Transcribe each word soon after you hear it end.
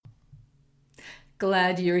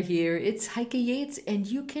Glad you're here. It's Heike Yates, and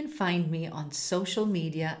you can find me on social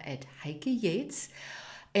media at Heike Yates.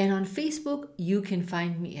 And on Facebook, you can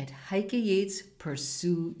find me at Heike Yates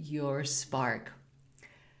Pursue Your Spark.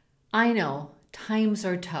 I know times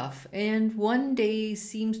are tough, and one day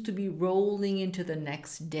seems to be rolling into the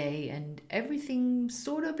next day, and everything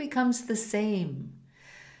sort of becomes the same.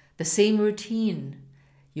 The same routine.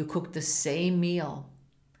 You cook the same meal.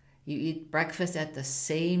 You eat breakfast at the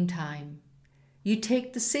same time. You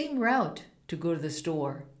take the same route to go to the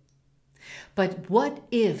store. But what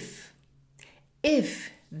if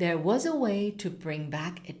there was a way to bring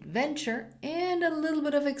back adventure and a little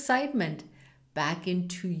bit of excitement back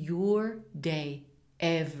into your day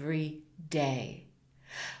every day?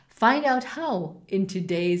 Find out how in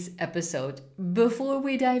today's episode. Before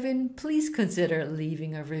we dive in, please consider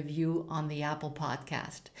leaving a review on the Apple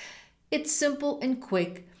Podcast. It's simple and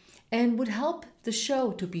quick and would help the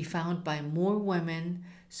show to be found by more women,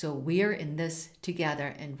 so we're in this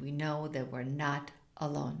together and we know that we're not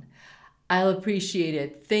alone. I'll appreciate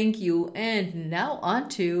it. Thank you. And now on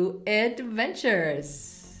to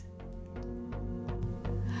adventures.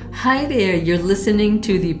 Hi there, you're listening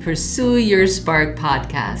to the Pursue Your Spark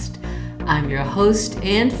podcast. I'm your host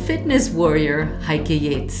and fitness warrior, Heike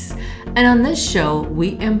Yates. And on this show,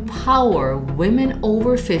 we empower women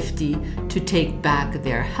over 50 to take back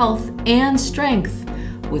their health and strength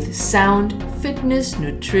with sound fitness,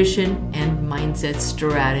 nutrition, and mindset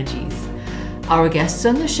strategies. Our guests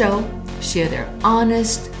on the show share their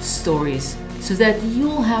honest stories so that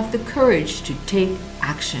you'll have the courage to take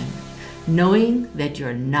action, knowing that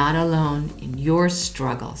you're not alone in your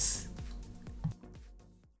struggles.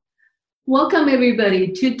 Welcome, everybody.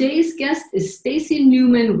 Today's guest is Stacy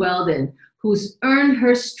Newman Weldon, who's earned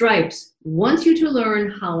her stripes, wants you to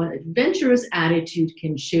learn how an adventurous attitude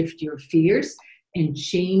can shift your fears and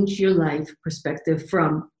change your life perspective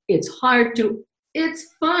from it's hard to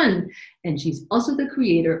it's fun. And she's also the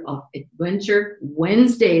creator of Adventure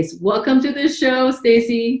Wednesdays. Welcome to the show,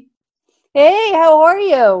 Stacy. Hey, how are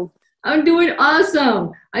you? I'm doing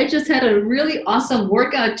awesome. I just had a really awesome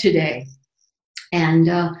workout today. And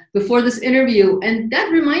before this interview, and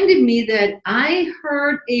that reminded me that I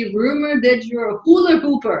heard a rumor that you're a hula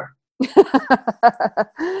hooper.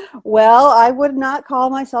 Well, I would not call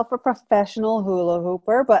myself a professional hula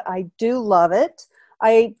hooper, but I do love it.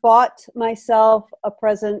 I bought myself a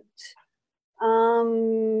present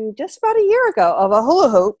just about a year ago of a hula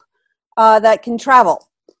hoop that can travel.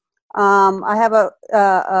 I have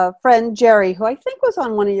a friend, Jerry, who I think was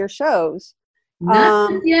on one of your shows.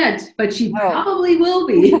 Not yet, but she probably will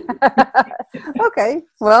be. Okay,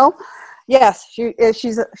 well, yes,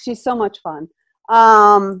 she's so much fun.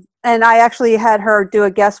 And I actually had her do a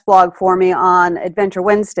guest blog for me on Adventure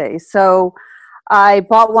Wednesdays. So I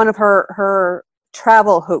bought one of her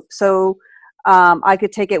travel hoops so I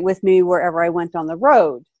could take it with me wherever I went on the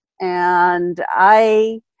road. And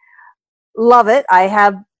I love it. I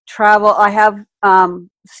have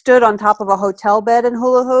stood on top of a hotel bed and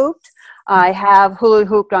hula hooped. I have hula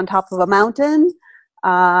hooped on top of a mountain.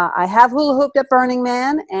 I have hula hooped at Burning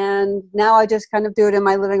Man, and now I just kind of do it in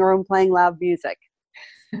my living room playing loud music.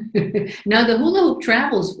 Now the hula hoop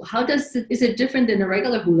travels. Is it different than a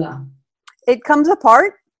regular hula? It comes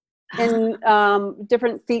apart in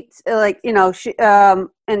different feet,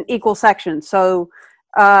 in equal sections. So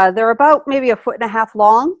they're about maybe 1.5 feet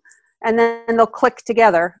long, and then they'll click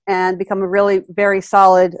together and become a really very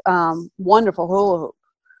solid, wonderful hula hoop.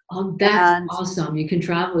 Oh, that's awesome. You can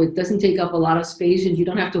travel. It doesn't take up a lot of space, and you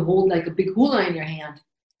don't have to hold like a big hula in your hand.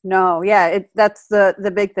 No, yeah, that's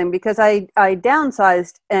the big thing, because I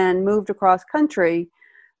downsized and moved across country.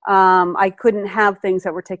 I couldn't have things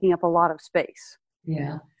that were taking up a lot of space.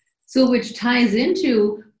 Yeah. So which ties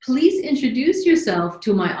into, please introduce yourself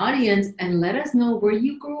to my audience and let us know where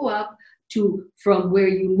you grew up from where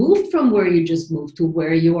you moved from where you just moved to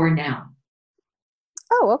where you are now.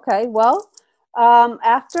 Oh, okay. Well,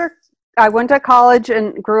 after I went to college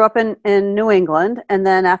and grew up in New England, and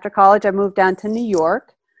then after college I moved down to New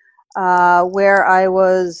York, where I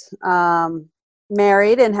was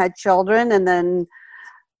married and had children, and then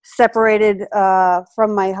separated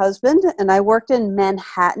from my husband, and I worked in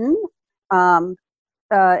Manhattan in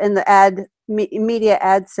the media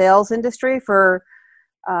ad sales industry for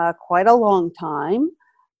quite a long time,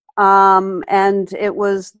 and it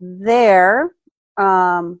was there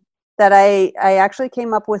that I actually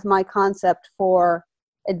came up with my concept for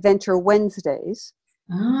Adventure Wednesdays.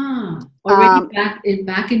 Already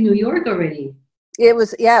back in New York already. It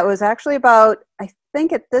was actually about, I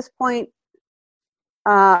think at this point,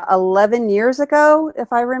 11 years ago,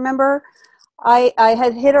 if I remember. I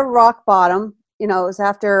had hit a rock bottom it was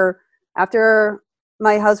after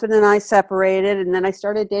my husband and I separated, and then I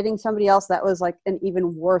started dating somebody else that was like an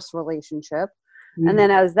even worse relationship. And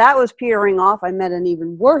then as that was petering off, I met an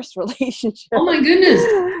even worse relationship. Oh my goodness.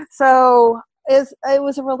 So it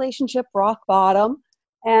was a relationship rock bottom,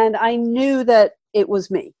 and I knew that it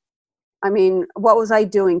was me. I mean, what was I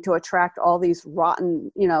doing to attract all these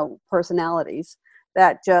rotten, personalities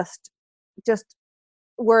that just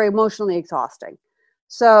were emotionally exhausting?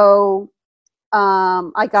 So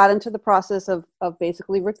I got into the process of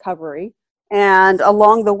basically recovery, and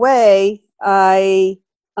along the way, I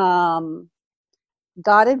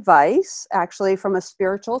got advice actually from a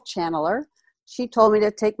spiritual channeler. She told me to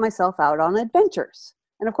take myself out on adventures.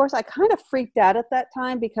 And of course, I kind of freaked out at that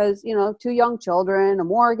time because, 2 young children, a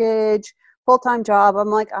mortgage, full-time job. I'm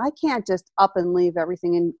like, I can't just up and leave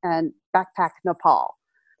everything and backpack Nepal.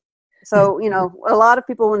 So, a lot of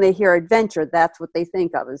people, when they hear adventure, that's what they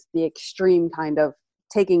think of, is the extreme kind of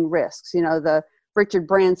taking risks, the Richard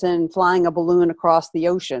Branson flying a balloon across the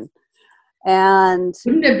ocean. And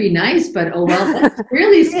wouldn't it be nice? But oh well, that's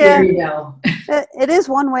really scary though. It is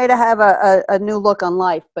one way to have a new look on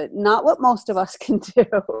life, but not what most of us can do.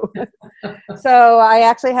 So I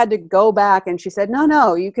actually had to go back, and she said,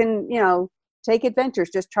 no, you can, take adventures,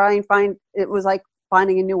 just try and find, it was like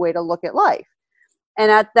finding a new way to look at life. And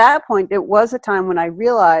at that point, it was a time when I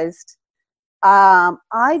realized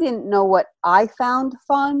I didn't know what I found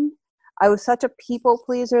fun. I was such a people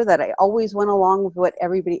pleaser that I always went along with what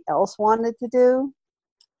everybody else wanted to do.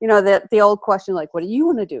 The old question, like, what do you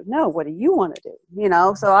want to do? No, what do you want to do?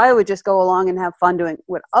 So I would just go along and have fun doing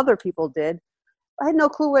what other people did. I had no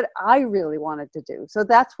clue what I really wanted to do. So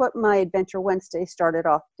that's what my Adventure Wednesday started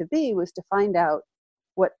off to be, was to find out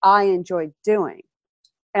what I enjoyed doing.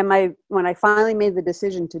 And when I finally made the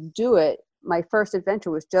decision to do it, my first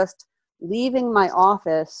adventure was just leaving my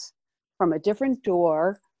office from a different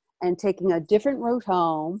door and taking a different route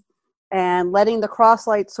home and letting the cross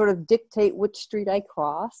lights sort of dictate which street I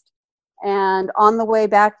crossed. And on the way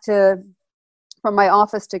back from my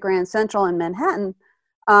office to Grand Central in Manhattan,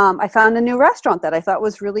 I found a new restaurant that I thought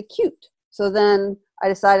was really cute. So then I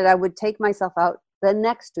decided I would take myself out the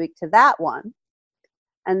next week to that one.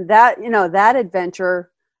 And that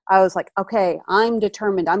adventure, I was like, okay, I'm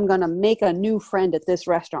determined. I'm going to make a new friend at this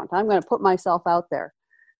restaurant. I'm going to put myself out there.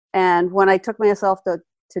 And when I took myself to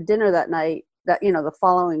dinner that night, the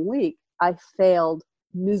following week, I failed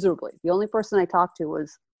miserably. The only person I talked to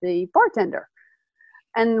was the bartender.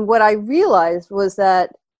 And what I realized was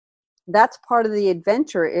that that's part of the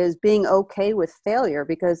adventure, is being okay with failure,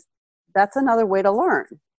 because that's another way to learn.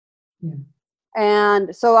 Yeah.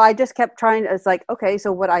 And so I just kept trying. It's like, okay,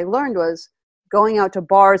 so what I learned was going out to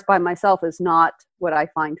bars by myself is not what I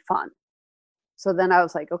find fun. So then I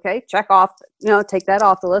was like, okay, check off, take that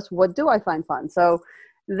off the list. What do I find fun? So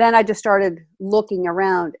then I just started looking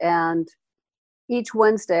around, and each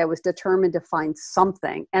Wednesday I was determined to find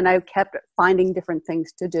something, and I kept finding different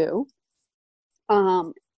things to do.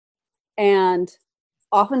 And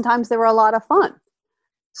oftentimes they were a lot of fun.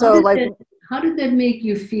 So how did that make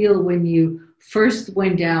you feel when you first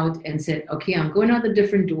went out and said, okay, I'm going out a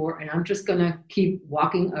different door and I'm just going to keep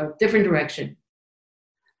walking a different direction?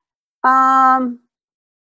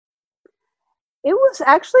 It was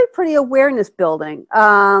actually pretty awareness building.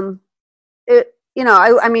 I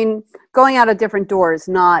mean, going out a different door is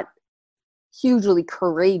not hugely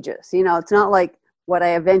courageous. It's not like what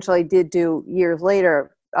I eventually did do years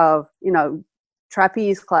later of,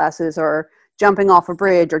 trapeze classes or jumping off a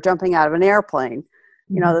bridge or jumping out of an airplane.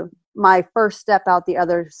 Mm-hmm. My first step out the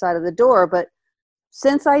other side of the door. But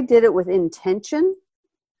since I did it with intention,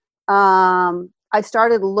 I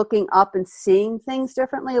started looking up and seeing things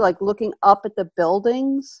differently, like looking up at the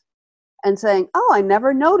buildings and saying, oh, I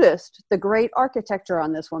never noticed the great architecture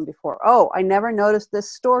on this one before. Oh, I never noticed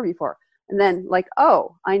this store before. And then like,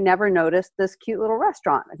 oh, I never noticed this cute little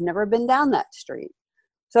restaurant. I've never been down that street.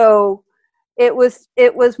 So it was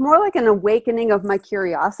more like an awakening of my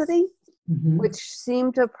curiosity, mm-hmm. which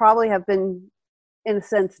seemed to probably have been, in a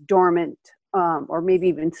sense, dormant, or maybe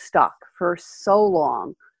even stuck for so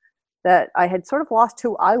long that I had sort of lost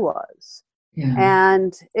who I was. Yeah.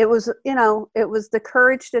 And it was the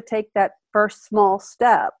courage to take that first small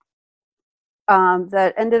step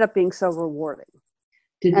that ended up being so rewarding.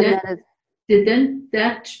 Did that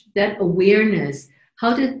awareness,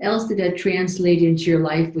 how else did that translate into your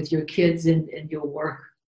life with your kids and your work?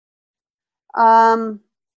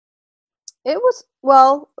 It was,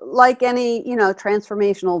 well, like any,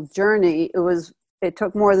 transformational journey, it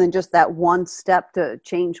took more than just that one step to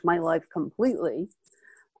change my life completely.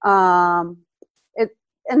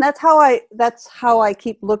 and that's how I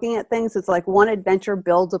keep looking at things. It's like one adventure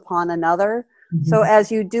builds upon another. So as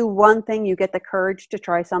you do one thing, you get the courage to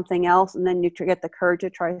try something else, and then you get the courage to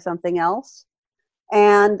try something else.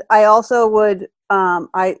 And I also would, on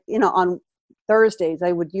Thursdays,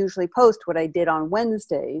 I would usually post what I did on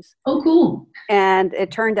Wednesdays. Oh, cool. And it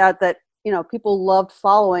turned out that, people loved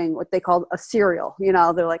following what they called a serial.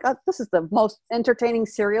 They're like, oh, this is the most entertaining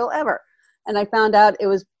serial ever. And I found out it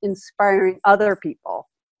was inspiring other people.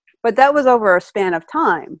 But that was over a span of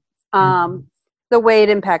time. The way it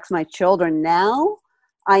impacts my children now,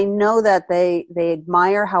 I know that they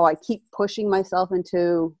admire how I keep pushing myself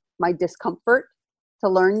into my discomfort to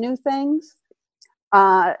learn new things.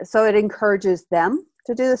 So it encourages them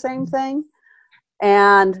to do the same thing.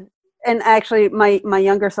 And actually, my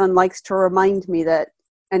younger son likes to remind me that,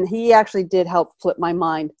 and he actually did help flip my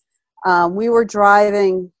mind. We were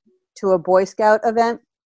driving to a Boy Scout event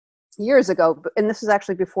years ago, and this was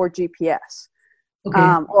actually before GPS,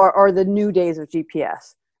 or the new days of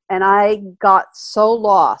GPS. And I got so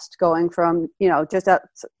lost going from, just out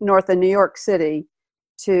north of New York City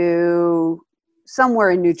to somewhere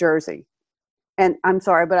in New Jersey. And I'm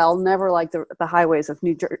sorry, but I'll never like the highways of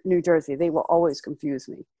New Jersey. They will always confuse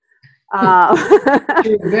me.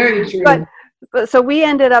 True, very true. But so we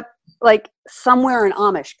ended up like somewhere in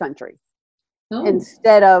Amish country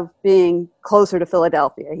instead of being closer to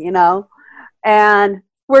Philadelphia, and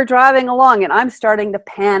we're driving along and I'm starting to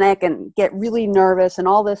panic and get really nervous and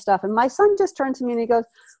all this stuff. And my son just turns to me and he goes,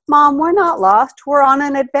 "Mom, we're not lost. We're on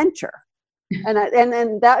an adventure." And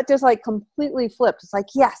that just like completely flipped. It's like,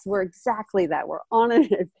 yes, we're exactly that. We're on an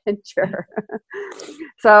adventure.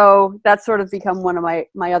 So that's sort of become one of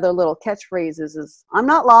my other little catchphrases is, I'm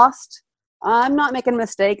not lost. I'm not making a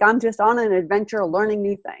mistake. I'm just on an adventure learning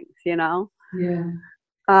new things, Yeah.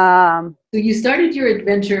 So you started your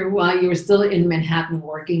adventure while you were still in Manhattan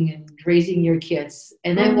working and raising your kids.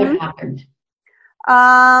 And then what happened?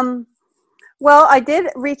 Well, I did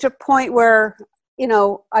reach a point where,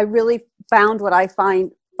 I really found what I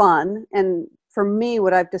find fun. And for me,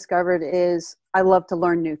 what I've discovered is I love to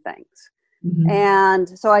learn new things. And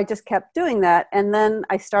so I just kept doing that. And then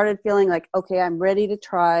I started feeling like, okay, I'm ready to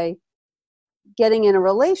try getting in a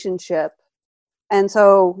relationship. And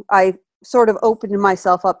so I sort of opened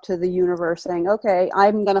myself up to the universe saying, okay,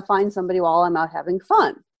 I'm going to find somebody while I'm out having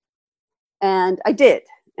fun. And I did.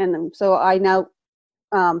 And so I now,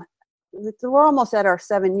 we're almost at our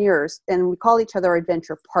 7 years, and we call each other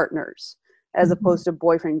adventure partners as opposed to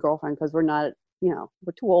boyfriend, girlfriend, because we're not,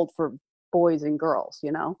 we're too old for boys and girls,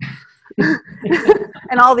 and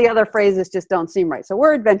all the other phrases just don't seem right. So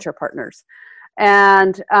we're adventure partners.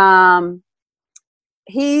 And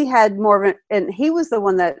he had more of and he was the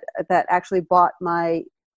one that actually bought me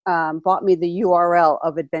the URL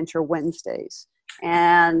of Adventure Wednesdays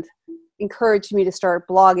and encouraged me to start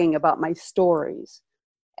blogging about my stories.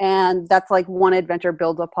 And that's like one adventure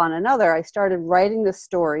builds upon another. I started writing the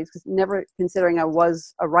stories, because never considering I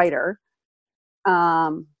was a writer.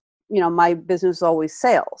 My business was always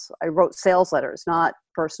sales. I wrote sales letters, not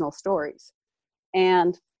personal stories.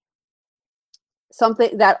 And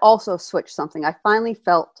something that also switched something. I finally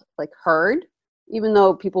felt like heard, even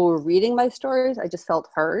though people were reading my stories, I just felt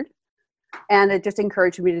heard. And it just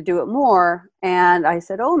encouraged me to do it more. And I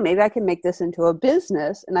said, oh, maybe I can make this into a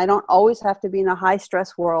business. And I don't always have to be in a high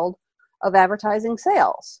stress world of advertising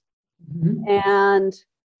sales. And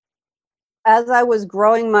as I was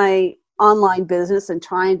growing my online business and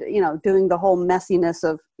trying to, doing the whole messiness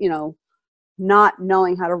of, not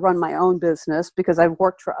knowing how to run my own business because I've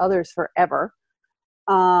worked for others forever,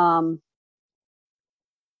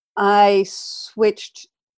 I switched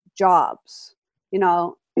jobs,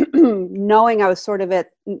 knowing I was sort of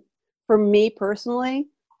for me personally,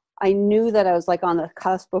 I knew that I was like on the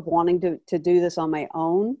cusp of wanting to do this on my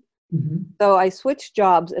own. So I switched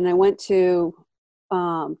jobs and I went to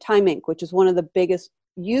Time Inc., which is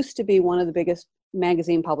used to be one of the biggest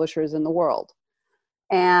magazine publishers in the world.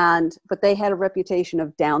 But they had a reputation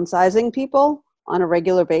of downsizing people on a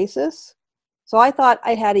regular basis. So I thought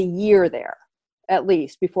I had a year there at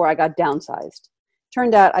least before I got downsized.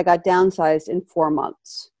 Turned out I got downsized in 4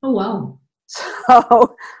 months. Oh, wow.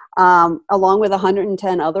 So along with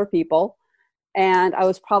 110 other people. And I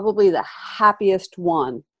was probably the happiest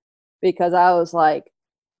one because I was like,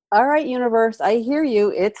 all right, universe, I hear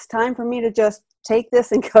you. It's time for me to just take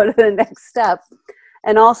this and go to the next step.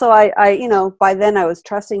 And also I by then I was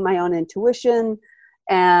trusting my own intuition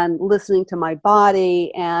and listening to my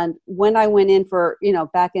body. And when I went in for,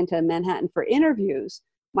 back into Manhattan for interviews,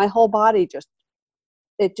 my whole body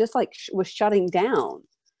was shutting down.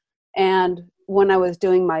 And when I was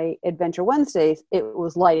doing my Adventure Wednesdays, it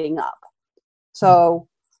was lighting up. So,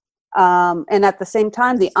 and at the same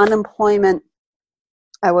time, the unemployment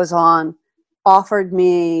I was on offered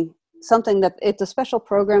me something that it's a special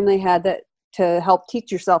program they had that to help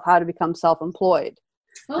teach yourself how to become self-employed.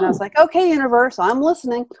 Oh. And I was like, okay, universe, I'm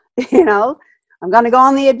listening. You know, I'm going to go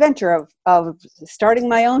on the adventure of starting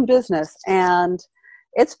my own business. And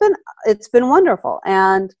it's been wonderful.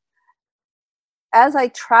 And as I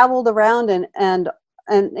traveled around and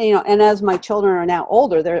you know, and as my children are now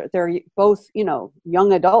older, they're both, you know,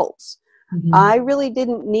 young adults. Mm-hmm. I really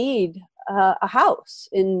didn't need a house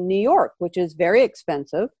in New York, which is very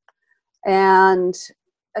expensive. And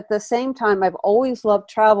at the same time, I've always loved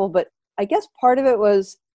travel, but I guess part of it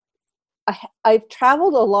was I've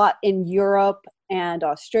traveled a lot in Europe and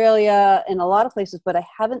Australia and a lot of places, but I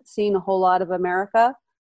haven't seen a whole lot of America.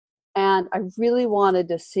 And I really wanted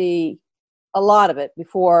to see a lot of it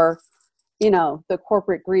before, you know, the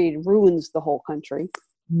corporate greed ruins the whole country.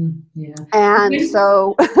 Yeah. And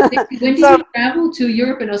when did you travel to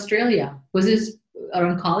Europe and Australia? Was this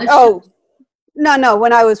around college? Oh, no.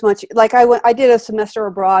 When I was I did a semester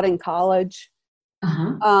abroad in college.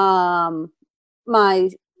 Uh-huh. My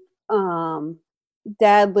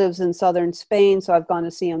dad lives in southern Spain, so I've gone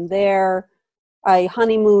to see him there. I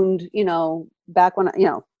honeymooned, you know, back when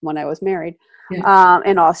I was married,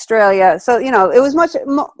 in Australia. So, you know, it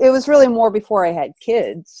was really more before I had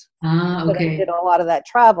kids. Okay. I did a lot of that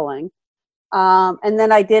traveling. And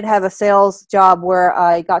then I did have a sales job where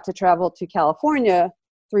I got to travel to California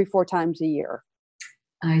 3-4 times a year.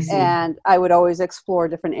 I see. And I would always explore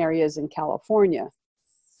different areas in California.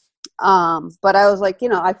 But I was like, you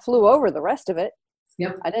know, I flew over the rest of it.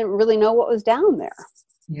 Yep. I didn't really know what was down there.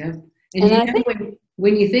 Yep. And I think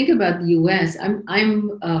when you think about the U.S.,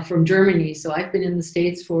 I'm from Germany, so I've been in the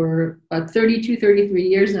States for about 32, 33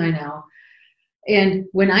 years now. And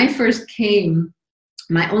when I first came,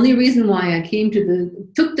 my only reason why I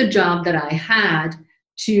took the job that I had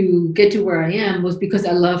to get to where I am was because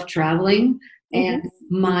I love traveling. Mm-hmm. And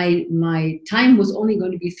my time was only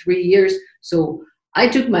going to be 3 years. So I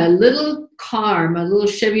took my little car, my little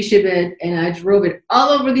Chevy Chevette, and I drove it all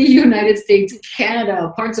over the United States,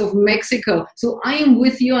 Canada, parts of Mexico. So I am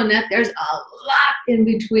with you on that. There's a lot in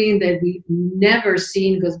between that we've never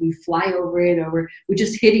seen because we fly over it, or we're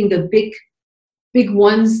just hitting the big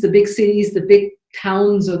ones, the big cities, the big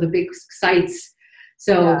towns, or the big sites.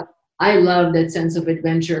 So yeah. I love that sense of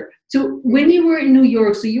adventure. So when you were in New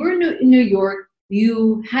York, in New York,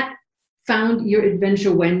 you had found your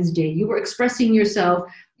Adventure Wednesday. You were expressing yourself.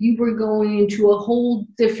 You were going into a whole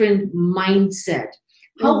different mindset.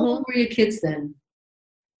 How mm-hmm. old were your kids then?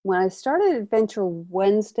 When I started Adventure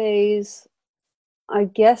Wednesdays, I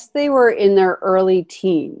guess they were in their early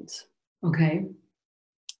teens. Okay.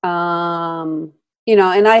 You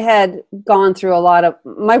know, and I had gone through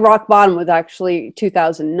my rock bottom was actually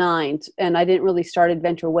 2009, and I didn't really start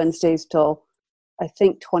Adventure Wednesdays till I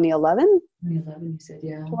think 2011. 2011, you said,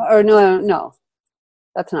 yeah. Or no,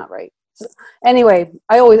 that's not right. So, anyway,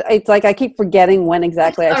 it's like I keep forgetting when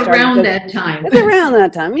exactly I started. Around that time. It's around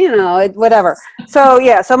that time, you know, whatever. So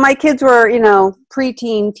yeah, so my kids were, you know,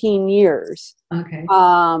 preteen, teen years. Okay.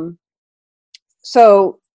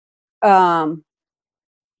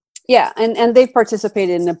 Yeah, and they've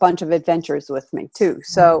participated in a bunch of adventures with me too.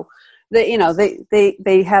 So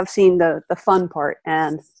they have seen the fun part,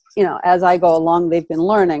 and you know, as I go along, they've been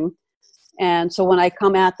learning. And so when I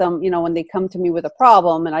come at them, you know, when they come to me with a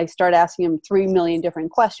problem and I start asking them 3 million different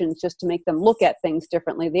questions just to make them look at things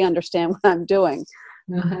differently, they understand what I'm doing.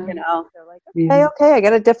 Uh-huh. You know, they're like, okay, I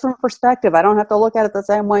got a different perspective. I don't have to look at it the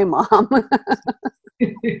same way, Mom.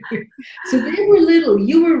 So they were little.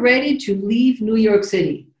 You were ready to leave New York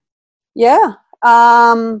City. Yeah.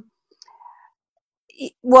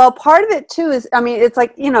 Well, part of it too is, I mean, it's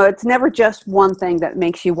like, you know, it's never just one thing that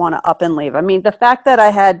makes you want to up and leave. I mean, the fact that I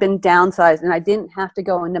had been downsized and I didn't have to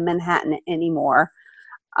go into Manhattan anymore.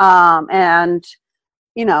 And,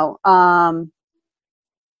 you know, I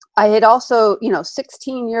had also, you know,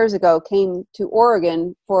 16 years ago came to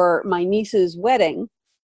Oregon for my niece's wedding.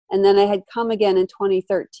 And then I had come again in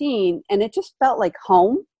 2013 and it just felt like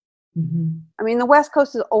home. Mm-hmm. I mean, the West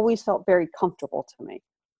Coast has always felt very comfortable to me.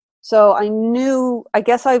 So I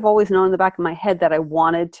guess I've always known in the back of my head that I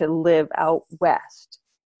wanted to live out West.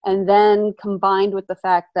 And then combined with the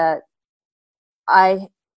fact that and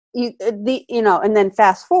then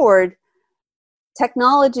fast forward,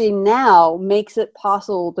 technology now makes it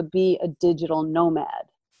possible to be a digital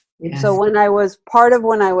nomad. Yes. So when I was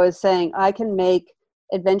saying I can make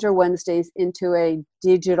Adventure Wednesdays into a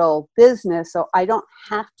digital business, so I don't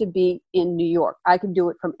have to be in New York. I can do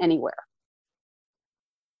it from anywhere.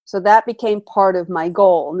 So that became part of my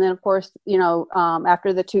goal. And then, of course,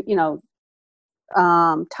 after the two,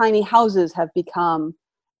 tiny houses have become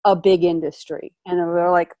a big industry. And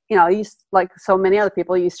we're like, like so many other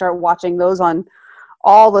people, you start watching those on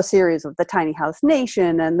all the series of the Tiny House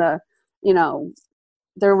Nation and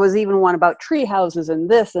there was even one about tree houses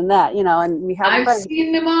and this and that, and we have I've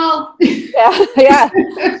seen them all. yeah.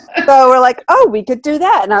 So we're like, oh, we could do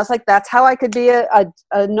that. And I was like, that's how I could be a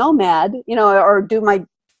nomad, or do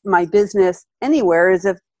my business anywhere, is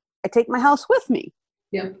if I take my house with me.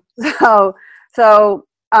 Yep. So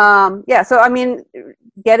I mean,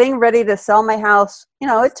 getting ready to sell my house,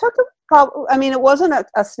 it took it wasn't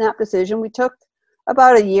a snap decision. We took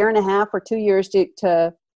about 1.5 or 2 years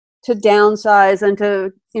to downsize and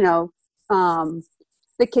to,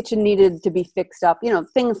 the kitchen needed to be fixed up,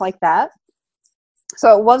 things like that.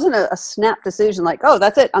 So it wasn't a snap decision like, oh,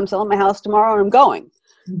 that's it, I'm selling my house tomorrow and I'm going.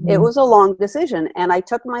 Mm-hmm. It was a long decision. And I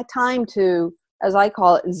took my time to, as I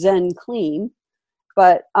call it, Zen clean,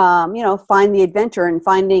 but, find the adventure and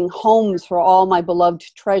finding homes for all my beloved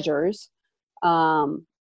treasures. And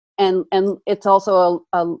it's also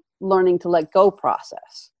a learning to let go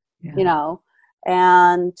process,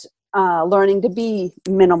 and learning to be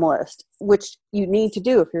minimalist, which you need to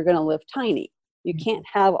do if you're going to live tiny. You can't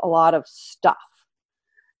have a lot of stuff.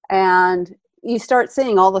 And you start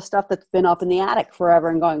seeing all the stuff that's been up in the attic forever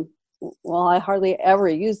and going, well, I hardly ever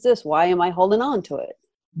use this. Why am I holding on to it?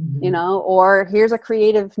 Mm-hmm. Or here's a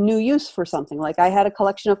creative new use for something. Like I had a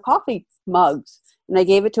collection of coffee mugs and I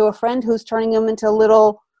gave it to a friend who's turning them into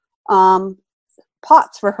little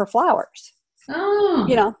pots for her flowers. Oh.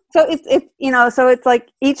 So it's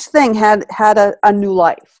like each thing had a new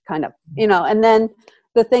life kind of, and then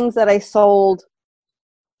the things that I sold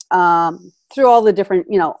through all the different,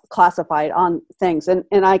 classified on things. And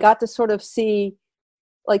I got to sort of see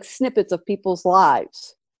like snippets of people's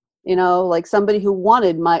lives, like somebody who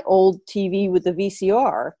wanted my old TV with the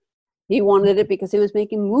VCR. He wanted it because he was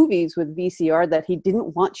making movies with VCR that he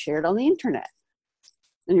didn't want shared on the internet.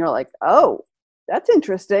 And you're like, oh, that's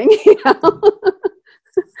interesting.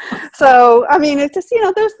 So, I mean, it's just,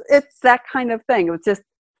 it's that kind of thing. It was just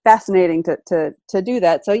fascinating to do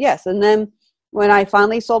that. So yes. And then when I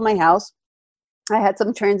finally sold my house, I had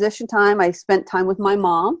some transition time. I spent time with my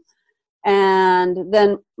mom, and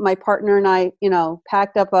then my partner and I,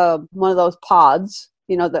 packed up one of those pods,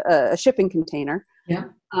 a shipping container,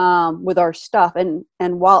 with our stuff. And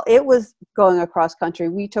while it was going across country,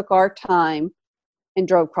 we took our time and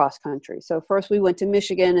drove cross country. So first we went to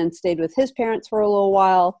Michigan and stayed with his parents for a little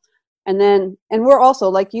while. And we're also,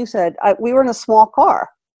 like you said, we were in a small car.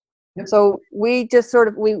 Yep. So we just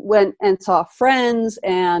we went and saw friends,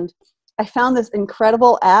 and I found this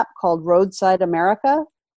incredible app called Roadside America,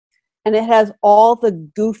 and it has all the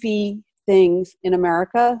goofy things in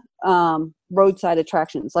America, roadside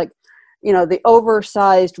attractions, like, the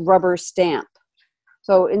oversized rubber stamp.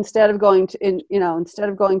 So instead of going to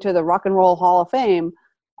the Rock and Roll Hall of Fame,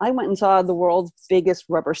 I went and saw the world's biggest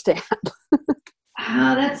rubber stamp.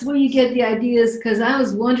 That's where you get the ideas. Because I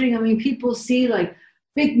was wondering, people see like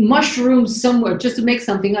big mushrooms somewhere, just to make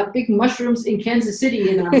something up, big mushrooms in Kansas City.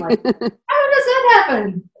 And I'm like, how does that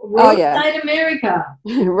happen? Roadside America.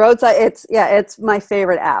 Roadside, it's my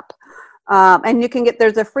favorite app. And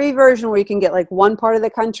there's a free version where you can get like one part of the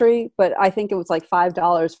country, but I think it was like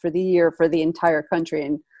 $5 for the year for the entire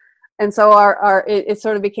country. And so it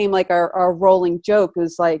sort of became like our rolling joke. It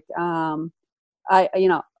was like,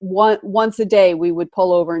 once a day we would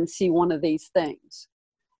pull over and see one of these things.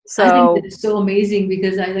 So I think that is so amazing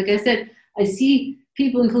because like I said, I see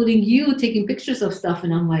people, including you, taking pictures of stuff,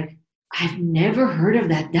 and I'm like, I've never heard of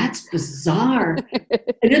that. That's bizarre.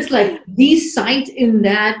 And it's like these sites in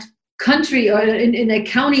that country or in a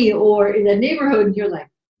county or in a neighborhood, and you're like,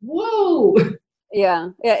 whoa. Yeah.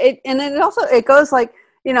 It goes like,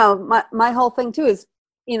 my whole thing too is,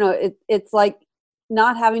 it's like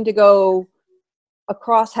not having to go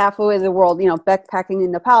across halfway the world, backpacking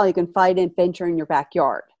in Nepal. You can find adventure in your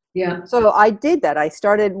backyard. Yeah. So I did that. I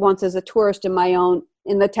started once as a tourist in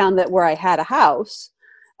the town where I had a house.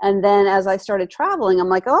 And then as I started traveling, I'm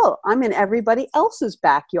like, oh, I'm in everybody else's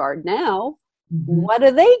backyard now. Mm-hmm. What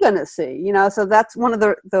are they going to see? So that's one of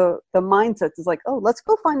the mindsets is like, oh, let's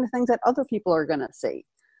go find the things that other people are going to see.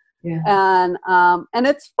 Yeah. And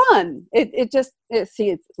it's fun.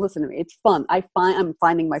 Listen to me. It's fun. I'm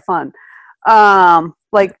finding my fun.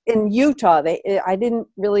 Like in Utah, I didn't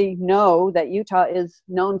really know that Utah is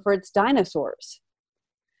known for its dinosaurs.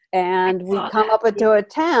 And we come up into a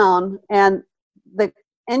town, and the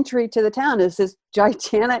entry to the town is this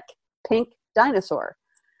gigantic pink dinosaur.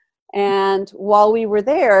 And while we were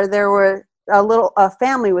there were a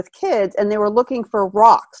family with kids, and they were looking for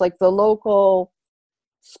rocks. Like the local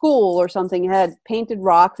school or something had painted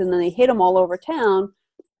rocks, and then they hid them all over town.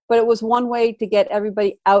 But it was one way to get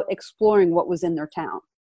everybody out exploring what was in their town.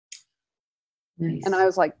 Nice. And I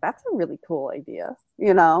was like, that's a really cool idea.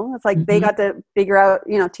 It's like they got to figure out,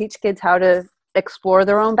 teach kids how to explore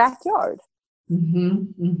their own backyard.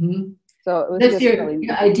 Mm-hmm. Mm-hmm. So it was That's just your really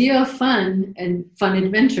idea of fun and fun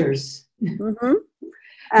adventures. Mm-hmm.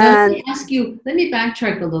 Now, And let me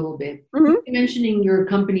backtrack a little bit. Mm-hmm. You're mentioning your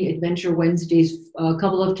company, Adventure Wednesdays, a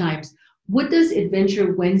couple of times. What does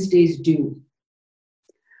Adventure Wednesdays do?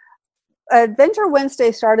 Adventure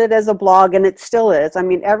Wednesday started as a blog, and it still is. I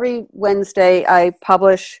mean, every Wednesday I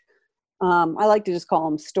publish, I like to just call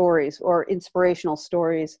them stories or inspirational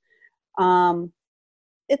stories.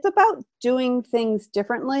 It's about doing things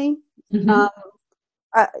differently. Mm-hmm.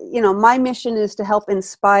 My mission is to help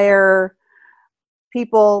inspire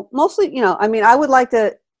people, mostly, I would like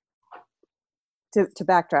to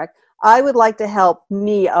backtrack. I would like to help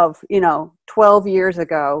me of, 12 years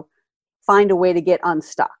ago find a way to get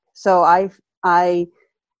unstuck. So I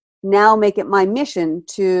now make it my mission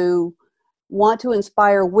to want to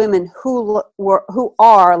inspire women who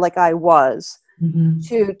are like I was, Mm-hmm.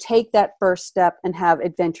 to take that first step and have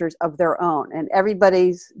adventures of their own. And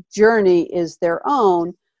everybody's journey is their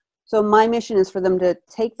own. So my mission is for them to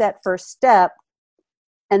take that first step,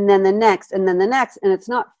 and then the next, and then the next. And it's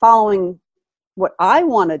not following what I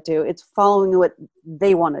want to do, it's following what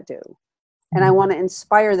they want to do. And I want to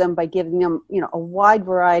inspire them by giving them, a wide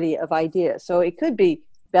variety of ideas. So it could be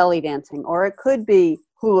belly dancing, or it could be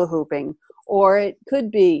hula hooping, or it could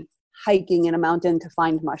be hiking in a mountain to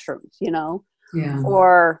find mushrooms, Yeah.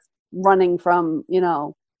 or running from,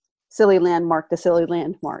 silly landmark to silly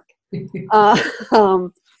landmark.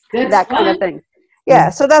 That kind of thing.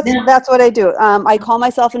 Yeah. So that's what I do. I call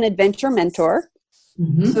myself an adventure mentor.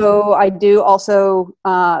 Mm-hmm. So I do also,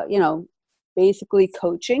 basically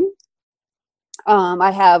coaching.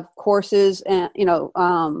 I have courses and,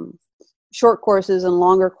 short courses and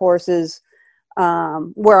longer courses,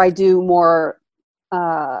 where I do more,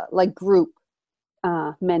 like group,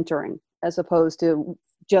 mentoring as opposed to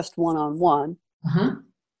just one-on-one.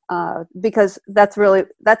 Uh-huh. Because that's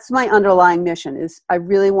my underlying mission, is I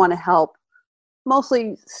really want to help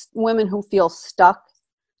mostly women who feel stuck,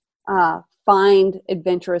 find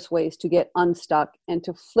adventurous ways to get unstuck and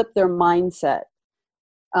to flip their mindset,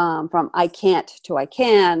 from I can't to I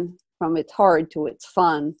can, from it's hard to it's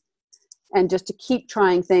fun, and just to keep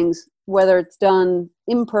trying things, whether it's done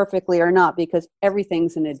imperfectly or not, because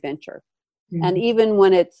everything's an adventure. Mm-hmm. And even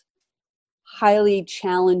when it's highly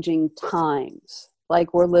challenging times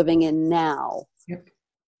like we're living in now, yep.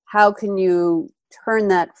 How can you turn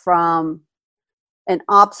that from an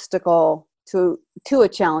obstacle to a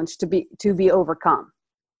challenge to be overcome?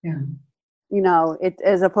 Yeah. It,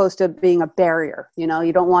 as opposed to being a barrier. You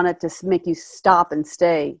don't want it to make you stop and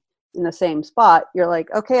stay in the same spot. You're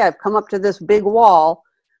like, okay, I've come up to this big wall.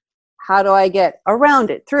 How do I get around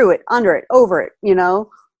it, through it, under it, over it?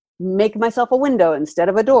 Make myself a window instead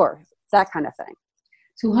of a door. That kind of thing.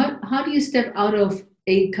 So how do you step out of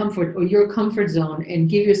a comfort or your comfort zone and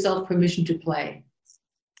give yourself permission to play?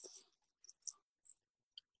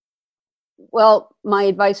 Well, my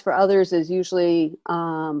advice for others is usually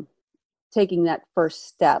taking that first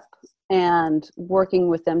step and working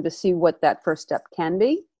with them to see what that first step can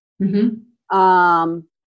be. Mm-hmm.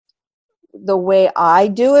 The way I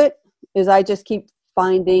do it is I just keep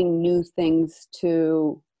finding new things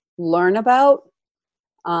to learn about.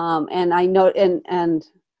 And I know,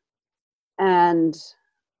 and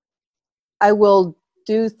I will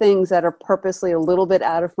do things that are purposely a little bit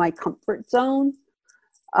out of my comfort zone.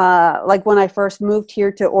 Like when I first moved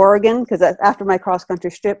here to Oregon, because after my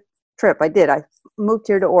cross-country trip, I moved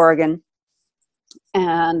here to Oregon,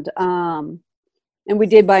 and we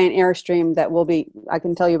did buy an Airstream that I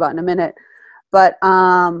can tell you about in a minute. But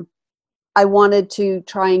I wanted to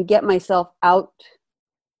try and get myself out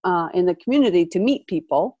in the community to meet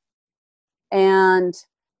people. And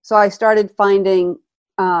so I started finding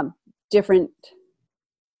different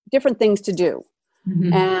things to do.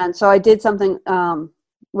 Mm-hmm. And so I did something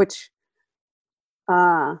which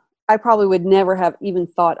I probably would never have even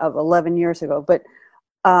thought of 11 years ago. But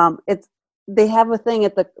they have a thing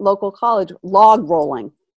at the local college, log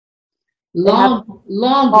rolling. Log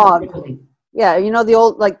rolling. Yeah, the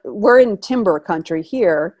old, like, we're in timber country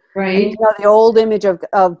here. Right. And, the old image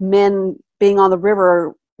of men being on the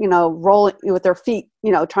river, rolling with their feet,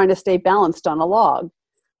 trying to stay balanced on a log.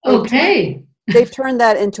 Okay. they've turned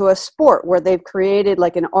that into a sport where they've created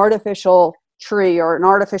like an artificial tree or an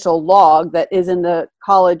artificial log that is in the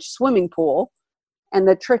college swimming pool. And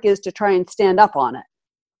the trick is to try and stand up on it.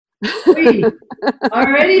 Wait,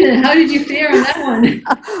 already then, how did you fare on that one?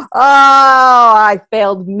 Oh, I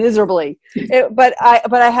failed miserably. But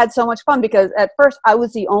I had so much fun because at first I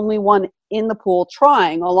was the only one in the pool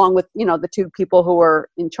trying, along with, the two people who were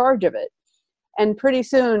in charge of it. And pretty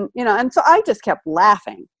soon, and so I just kept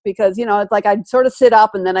laughing because, it's like I'd sort of sit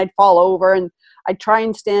up and then I'd fall over, and I'd try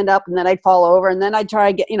and stand up and then I'd fall over, and then I'd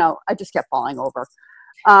try to get, I just kept falling over.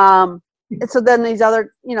 And so then these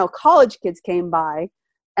other, college kids came by,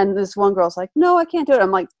 and this one girl's like, no, I can't do it. I'm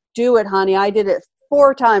like, do it, honey. I did it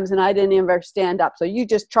 4 times and I didn't even ever stand up. So you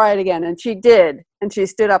just try it again. And she did. And she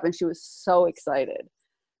stood up and she was so excited.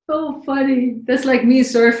 So funny. That's like me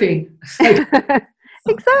surfing.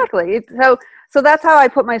 Exactly. So that's how I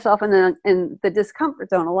put myself in the discomfort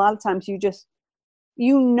zone. A lot of times you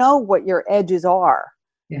know what your edges are.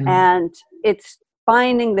 Yeah. And it's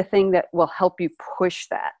finding the thing that will help you push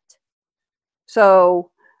that.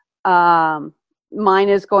 So mine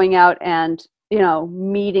is going out and,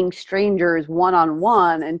 meeting strangers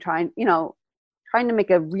one-on-one and trying to make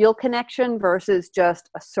a real connection versus just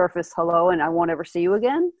a surface hello and I won't ever see you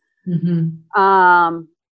again. Mm-hmm.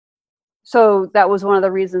 So that was one of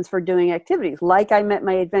the reasons for doing activities. Like I met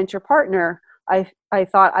my adventure partner, I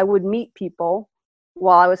thought I would meet people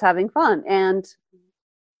while I was having fun, and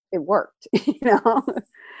it worked.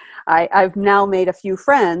 I've now made a few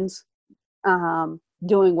friends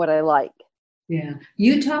doing what I like. Yeah.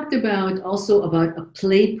 You talked also about a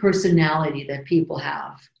play personality that people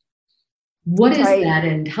have. What is that,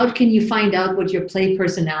 and how can you find out what your play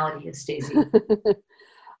personality is, Stacey?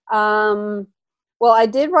 Well, I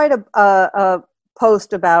did write a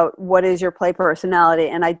post about what is your play personality,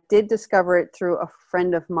 and I did discover it through a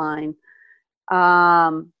friend of mine.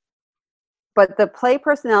 But the play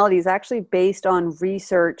personality is actually based on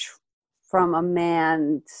research from a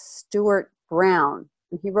man, Stuart Brown.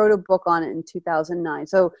 He wrote a book on it in 2009.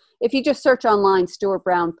 So if you just search online, Stuart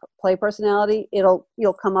Brown play personality, you'll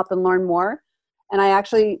come up and learn more. And I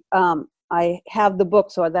actually, I have the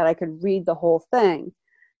book so that I could read the whole thing.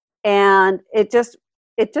 And it's just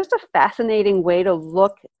a fascinating way to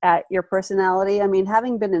look at your personality. I mean,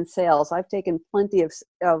 having been in sales, I've taken plenty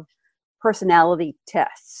of personality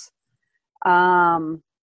tests.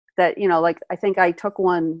 That, like I think I took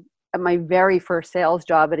one at my very first sales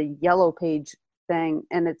job at a Yellow Page thing,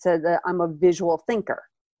 and it said that I'm a visual thinker.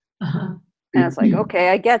 Uh-huh. And it's like, okay,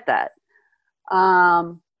 I get that.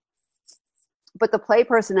 But the play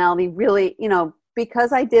personality really,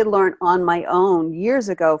 because I did learn on my own years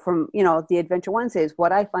ago from, the Adventure Wednesdays,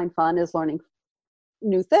 what I find fun is learning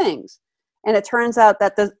new things. And it turns out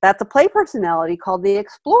that that's a play personality called the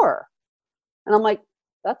Explorer. And I'm like,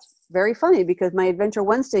 that's very funny because my Adventure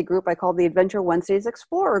Wednesday group, I called the Adventure Wednesdays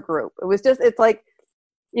Explorer group. It's like,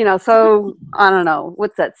 so I don't know,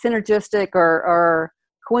 what's that, synergistic or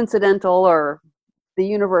coincidental, or the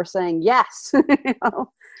universe saying yes.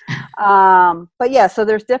 But yeah, so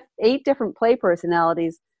there's 8 different play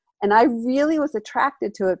personalities, and I really was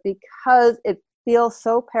attracted to it because it feels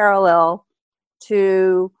so parallel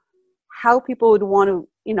to how people would want to,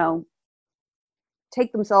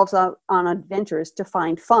 take themselves out on adventures to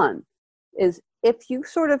find fun. Is if you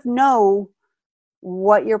sort of know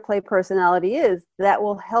what your play personality is, that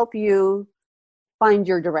will help you find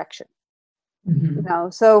your direction. Mm-hmm.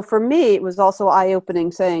 So for me, it was also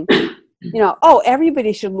eye-opening, saying,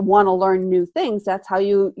 everybody should want to learn new things. That's how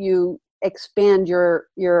you expand your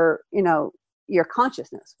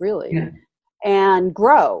consciousness, really. Yeah. And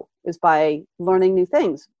grow is by learning new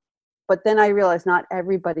things. But then I realized not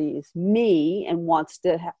everybody is me and wants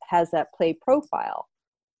to has that play profile.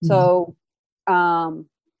 Mm-hmm.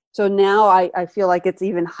 So now I feel like it's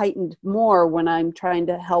even heightened more when I'm trying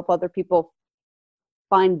to help other people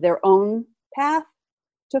find their own path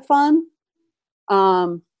to fun.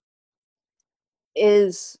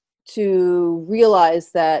 Is to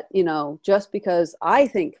realize that, just because I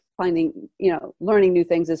think finding, learning new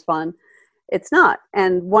things is fun, it's not.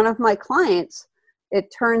 And one of my clients,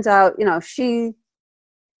 it turns out, she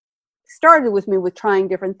started with me with trying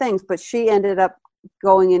different things, but she ended up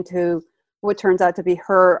going into what turns out to be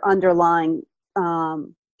her underlying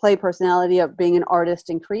play personality of being an artist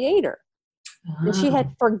and creator. Oh. And she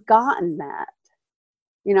had forgotten that.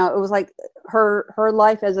 It was like her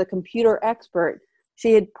life as a computer expert,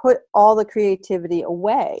 she had put all the creativity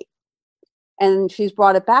away. And she's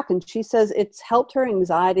brought it back, and she says it's helped her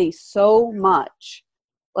anxiety so much.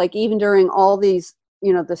 Like even during all these,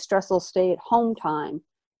 the stressful stay-at-home time,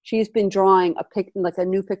 she's been drawing like a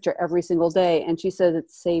new picture every single day, and she says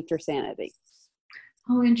it's saved her sanity.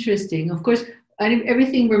 Oh, interesting. Of course,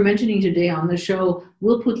 everything we're mentioning today on the show,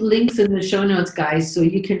 we'll put links in the show notes, guys, so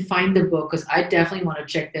you can find the book, because I definitely want to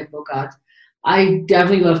check that book out. I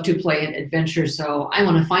definitely love to play an adventure, so I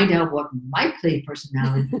want to find out what my play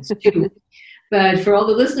personality is too. But for all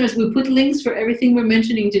the listeners, we put links for everything we're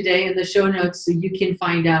mentioning today in the show notes, so you can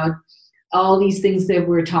find out all these things that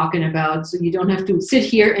we're talking about, so you don't have to sit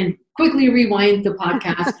here and quickly rewind the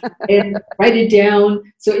podcast and write it down.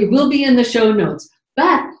 So it will be in the show notes.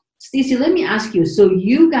 But Stacey, let me ask you, so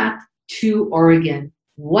you got to Oregon.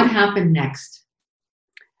 What happened next?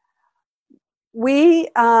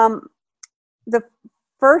 The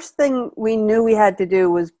first thing we knew we had to do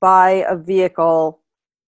was buy a vehicle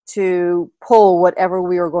to pull whatever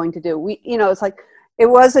we were going to do. It's like, it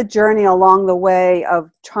was a journey along the way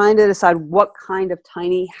of trying to decide what kind of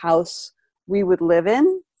tiny house we would live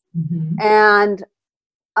in. Mm-hmm. And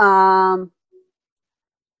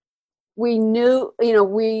we knew,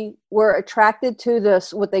 we were attracted to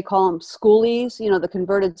what they call them schoolies, the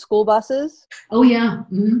converted school buses. Oh, yeah.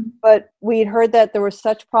 Mm-hmm. But we'd heard that there were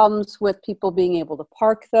such problems with people being able to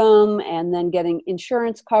park them and then getting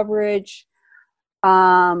insurance coverage.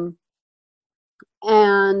 And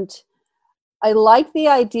I like the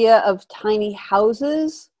idea of tiny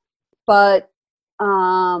houses, but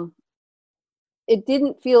it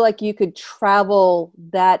didn't feel like you could travel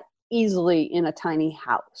that easily in a tiny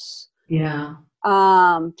house. Yeah.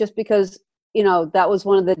 Just because, that was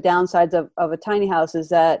one of the downsides of a tiny house, is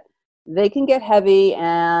that they can get heavy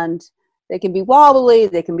and they can be wobbly,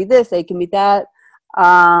 they can be this, they can be that.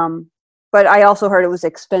 But I also heard it was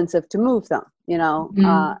expensive to move them,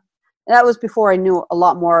 Mm-hmm. That was before I knew a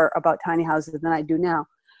lot more about tiny houses than I do now.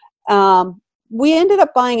 We ended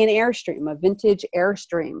up buying an Airstream, a vintage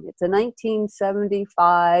Airstream. It's a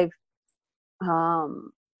 1975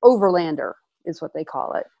 Overlander is what they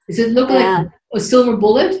call it. Does it look like a silver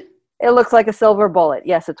bullet? It looks like a silver bullet.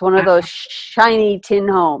 Yes, it's one of those shiny tin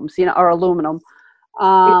homes, or aluminum.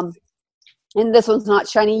 And this one's not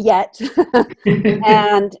shiny yet.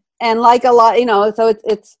 And like a lot, so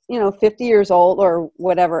it's 50 years old or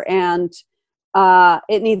whatever, and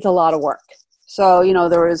it needs a lot of work. So,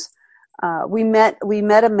 there was, we met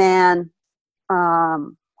a man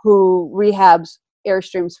who rehabs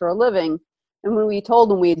Airstreams for a living. And when we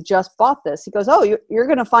told him we had just bought this, he goes, "Oh, you're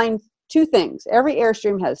going to find two things. Every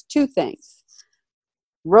Airstream has two things: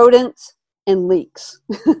 rodents and leaks."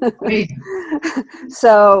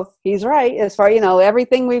 So he's right. As far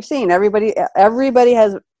everything we've seen, everybody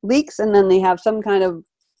has leaks, and then they have some kind of,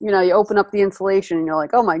 you open up the insulation and you're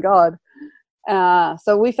like, oh my God.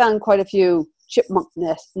 So we found quite a few chipmunk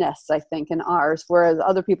nests, I think, in ours, whereas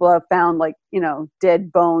other people have found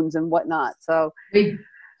dead bones and whatnot. So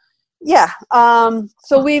yeah.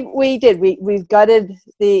 So we've gutted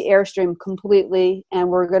the Airstream completely, and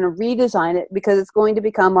we're going to redesign it because it's going to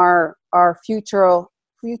become our future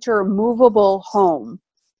movable home.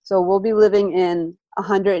 So we'll be living in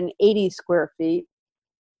 180 square feet,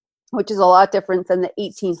 which is a lot different than the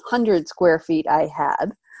 1,800 square feet I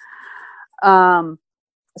had.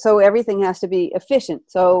 So everything has to be efficient.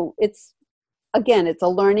 So it's a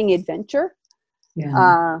learning adventure.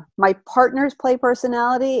 Yeah. My partner's play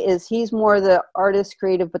personality is he's more the artist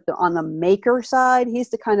creative, but on the maker side, he's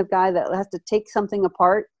the kind of guy that has to take something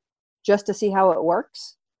apart just to see how it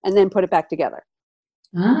works and then put it back together.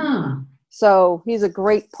 Ah. So he's a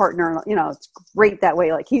great partner. It's great that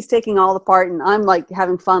way. Like, he's taking all the part, and I'm like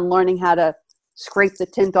having fun learning how to scrape the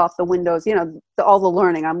tint off the windows, all the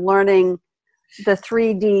learning. I'm learning the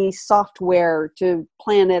 3D software to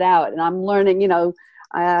plan it out. And I'm learning,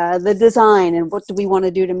 the design and what do we want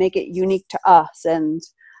to do to make it unique to us. And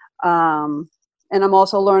I'm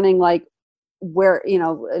also learning where,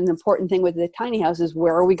 an important thing with the tiny house is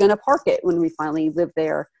where are we going to park it when we finally live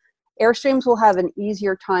there. Airstreams will have an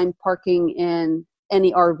easier time parking in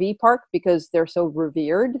any RV park because they're so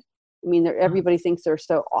revered. I mean, everybody thinks they're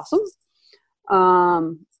so awesome.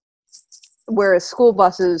 Whereas school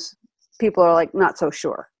buses, people are not so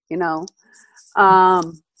sure,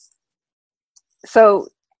 So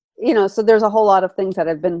there's a whole lot of things that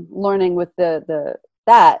I've been learning with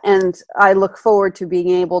that. And I look forward to being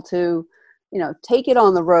able to, take it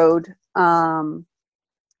on the road,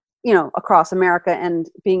 across America, and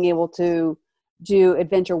being able to do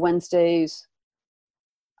Adventure Wednesdays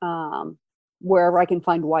wherever I can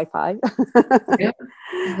find Wi-Fi. Yep.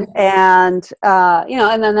 And,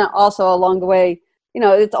 and then also along the way,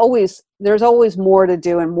 there's always more to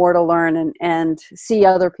do and more to learn and see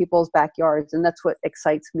other people's backyards. And that's what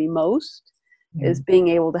excites me most, is being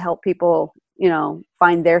able to help people,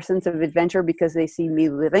 find their sense of adventure because they see me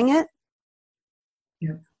living it.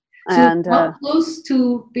 Yeah. So And how close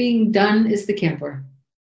to being done is the camper?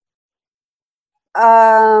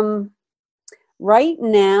 Right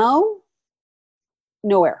now,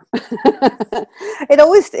 nowhere.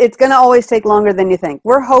 It's going to always take longer than you think.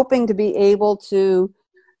 We're hoping to be able to.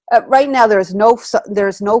 Right now, there's no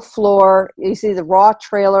floor. You see the raw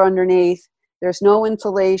trailer underneath. There's no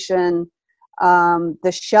insulation.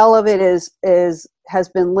 The shell of it has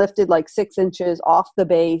been lifted like 6 inches off the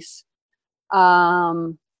base.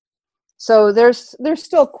 So there's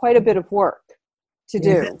still quite a bit of work to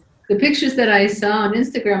do. The pictures that I saw on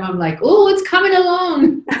Instagram, I'm like, oh, it's coming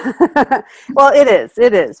along. Well, it is.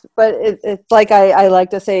 But it's like I like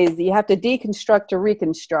to say, you have to deconstruct to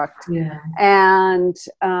reconstruct. Yeah. And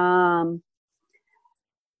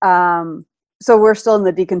so we're still in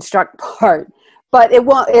the deconstruct part, but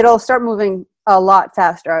it'll start moving a lot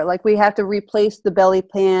faster. Like we have to replace the belly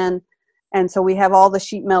pan. And so we have all the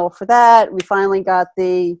sheet metal for that. We finally got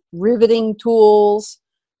the riveting tools.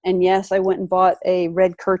 And yes, I went and bought a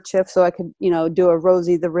red kerchief so I could, do a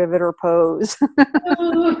Rosie the Riveter pose.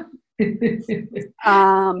 And it's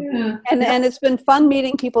been fun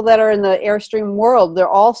meeting people that are in the Airstream world. They're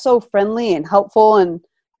all so friendly and helpful, and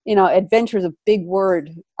adventure is a big word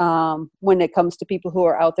when it comes to people who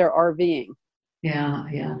are out there RVing.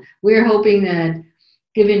 Yeah. We're hoping that,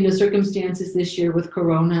 given the circumstances this year with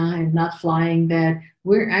Corona and not flying, that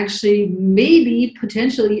we're actually maybe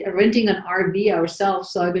potentially renting an RV ourselves.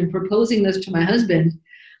 So I've been proposing this to my husband,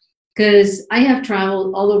 because I have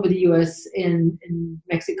traveled all over the US, in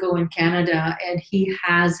Mexico and Canada, and he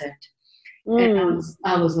hasn't. And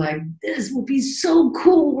I was like, this will be so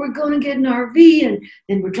cool. We're going to get an RV, and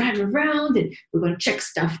then we're driving around, and we're going to check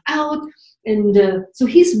stuff out. And so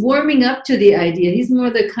he's warming up to the idea. He's more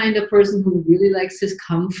the kind of person who really likes his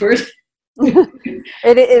comfort.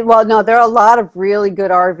 Well, no, there are a lot of really good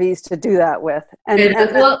RVs to do that with.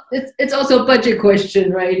 Well, it's also a budget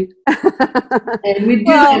question, right? And we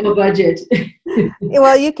do have a budget.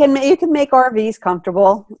 Well, you can make RVs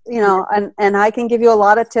comfortable, and I can give you a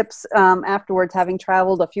lot of tips afterwards, having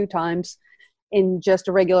traveled a few times in just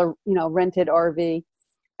a regular, rented RV.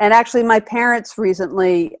 And actually, my parents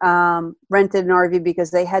recently rented an RV because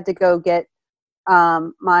they had to go get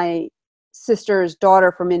my sister's daughter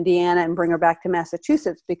from Indiana and bring her back to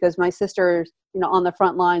Massachusetts, because my sister's, on the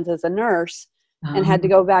front lines as a nurse and had to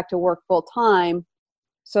go back to work full time.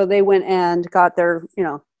 So they went and got their,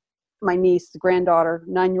 my niece, granddaughter,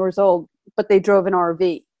 9 years old, but they drove an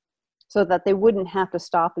RV so that they wouldn't have to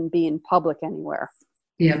stop and be in public anywhere.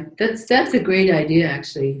 Yeah, that's a great idea,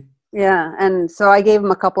 actually. Yeah, and so I gave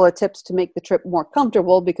them a couple of tips to make the trip more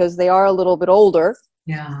comfortable, because they are a little bit older.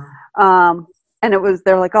 Yeah. And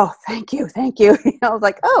they're like, oh, thank you. I was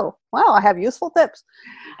like, oh, wow, I have useful tips.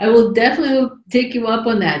 I will definitely take you up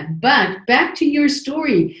on that. But back to your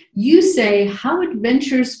story. You say how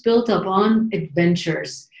adventures built upon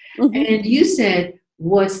adventures. Mm-hmm. And you said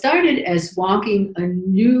what started as walking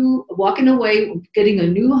away, getting a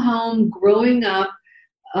new home, growing up,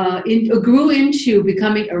 grew into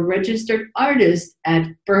becoming a registered artist at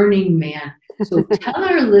Burning Man. So tell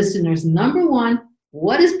our listeners, number one,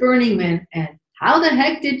 what is Burning Man, and how the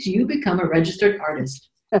heck did you become a registered artist?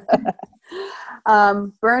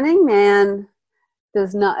 Burning Man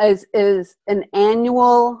is an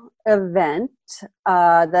annual event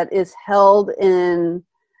that is held in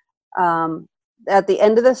at the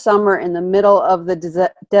end of the summer in the middle of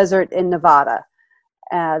the desert in Nevada.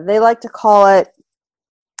 They like to call it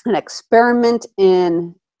an experiment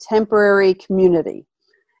in temporary community.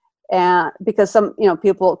 Because some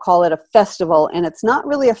people call it a festival, and it's not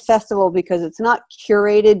really a festival because it's not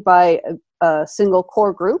curated by a single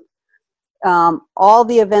core group. All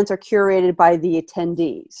the events are curated by the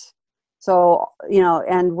attendees. So,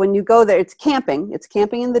 and when you go there, it's camping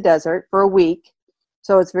in the desert for a week.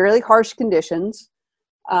 So it's really harsh conditions.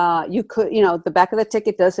 You could, the back of the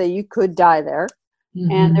ticket does say you could die there. Mm-hmm.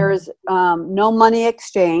 And there's no money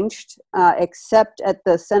exchanged except at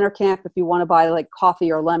the center camp if you want to buy like coffee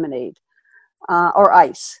or lemonade or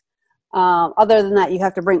ice. Other than that, you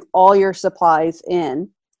have to bring all your supplies in.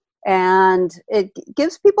 And it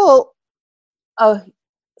gives people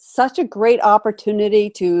such a great opportunity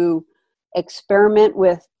to experiment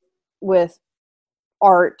with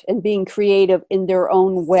art and being creative in their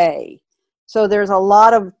own way. So there's a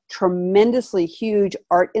lot of tremendously huge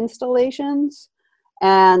art installations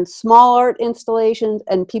and small art installations,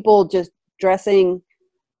 and people just dressing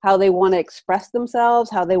how they want to express themselves,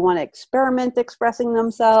 how they want to experiment expressing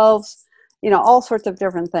themselves, all sorts of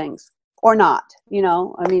different things. or not,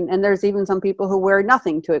 I mean, and there's even some people who wear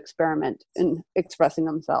nothing to experiment in expressing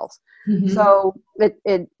themselves. So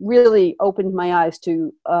it really opened my eyes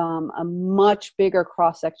to a much bigger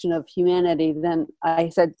cross section of humanity than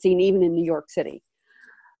I had seen even in New York City.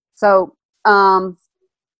 So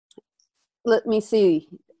let me see.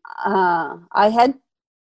 I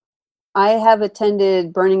have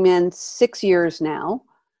attended Burning Man 6 years now,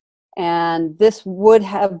 and this would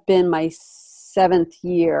have been my 7th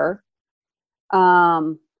year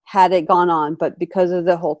had it gone on, but because of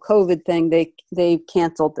the whole COVID thing, they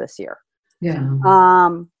canceled this year. Yeah.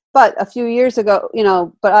 But a few years ago,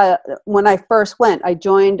 when I first went, I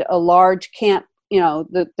joined a large camp.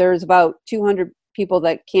 There's about 200 people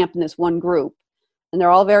that camp in this one group, and they're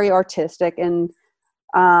all very artistic. And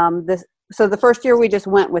so the first year we just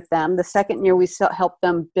went with them. The second year we helped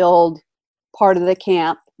them build part of the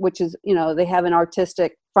camp, which is, they have an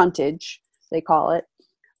artistic frontage, they call it.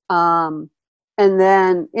 And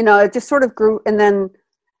then, it just sort of grew. And then,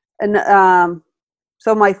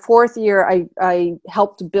 so my 4th year, I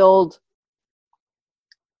helped build,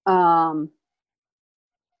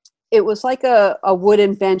 it was like a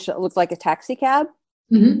wooden bench that looked like a taxi cab.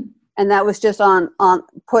 Mm-hmm. And that was just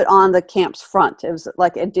put on the camp's front. It was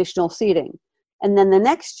like additional seating. And then the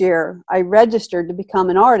next year I registered to become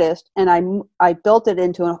an artist, and I built it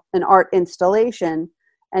into an art installation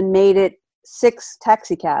and made it 6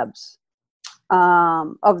 taxi cabs.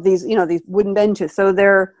 Of these, these wooden benches. So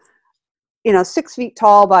they're, 6 feet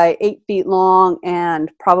tall by 8 feet long, and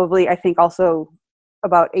probably, I think, also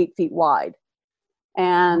about 8 feet wide.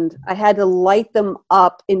 And I had to light them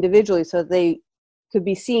up individually so they could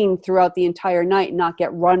be seen throughout the entire night and not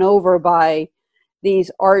get run over by these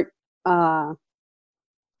art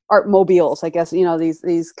mobiles, I guess,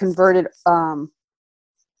 these converted art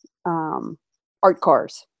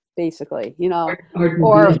cars, basically, or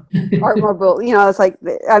art mobile. It's like,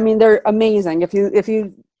 I mean, they're amazing. If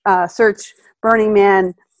you search Burning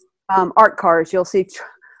Man art cars, you'll see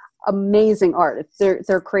amazing art.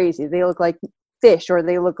 They're crazy. They look like fish, or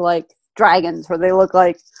they look like dragons, or they look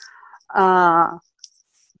like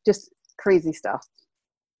just crazy stuff.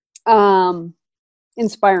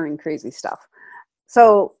 Inspiring crazy stuff.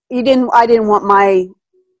 So I didn't want my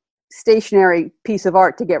stationary piece of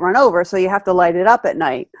art to get run over, so you have to light it up at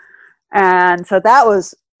night. And so that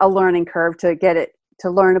was a learning curve to get it, to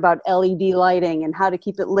learn about LED lighting and how to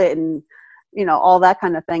keep it lit, and all that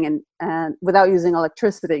kind of thing, and without using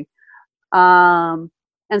electricity. And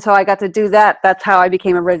so I got to do that. That's how I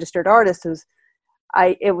became a registered artist.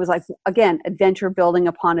 It was like, again, adventure building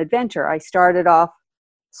upon adventure. I started off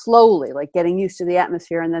slowly, like getting used to the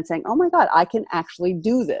atmosphere, and then saying, oh my God, I can actually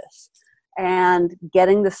do this, and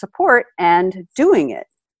getting the support and doing it,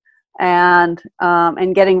 and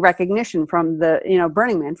getting recognition from the,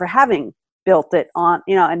 Burning Man for having built it on,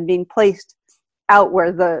 and being placed out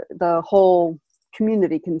where the whole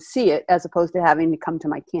community can see it, as opposed to having to come to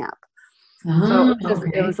my camp. So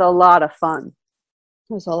it was a lot of fun.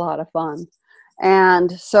 It was a lot of fun. And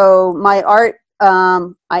so my art,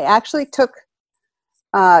 I actually took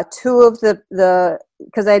 2 of the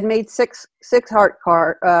because I had made six art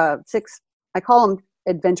car, 6, I call them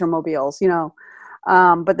adventure mobiles,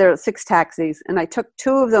 but there are 6 taxis, and I took 2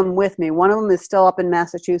 of them with me. One of them is still up in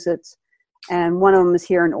Massachusetts, and one of them is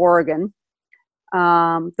here in Oregon.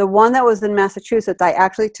 The one that was in Massachusetts, I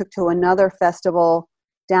actually took to another festival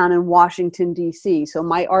down in Washington, D.C. So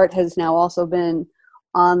my art has now also been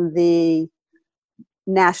on the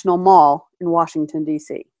National Mall in Washington,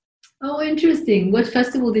 D.C. Oh, interesting. What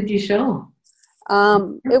festival did you show?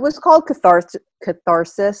 It was called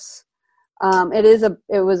Catharsis.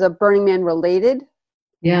 It was a Burning Man related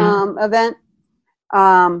event.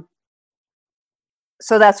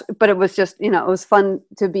 So but it was just, it was fun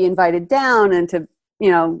to be invited down and to,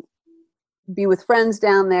 be with friends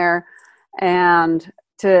down there, and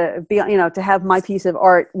to be, to have my piece of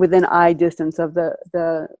art within eye distance of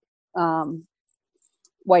the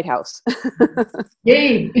White House.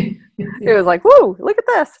 Yay! It was like, woo, look at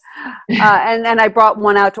this. And I brought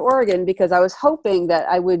one out to Oregon because I was hoping that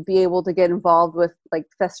I would be able to get involved with like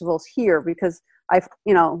festivals here, because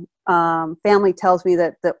family tells me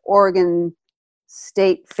that the Oregon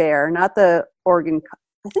State Fair, not the Oregon,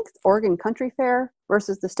 I think it's Oregon Country Fair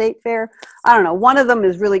versus the State Fair. I don't know. One of them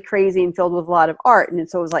is really crazy and filled with a lot of art. And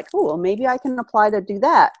so it was like, oh, well, maybe I can apply to do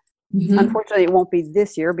that. Mm-hmm. Unfortunately, it won't be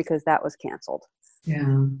this year because that was canceled.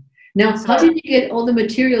 Yeah. Now, how did you get all the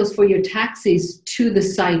materials for your taxis to the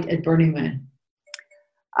site at Burning Man?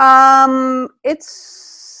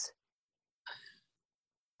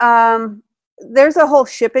 There's a whole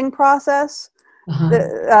shipping process.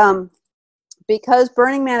 Uh-huh. because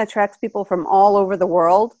Burning Man attracts people from all over the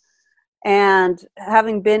world. And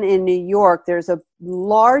having been in New York, there's a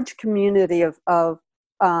large community of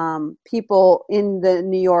people in the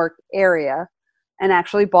New York area, and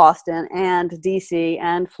actually Boston and DC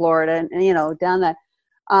and Florida, and you know, down that.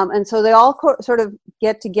 And so they all sort of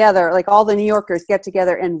get together, like all the New Yorkers get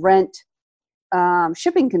together and rent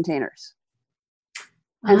shipping containers.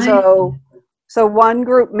 And so one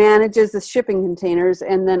group manages the shipping containers,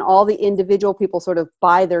 and then all the individual people sort of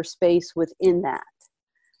buy their space within that.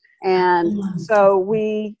 And so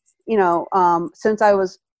we, you know, since I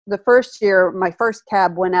was the first year, my first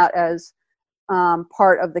cab went out as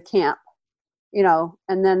part of the camp, you know,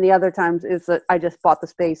 and then the other times is that I just bought the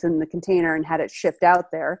space in the container and had it shipped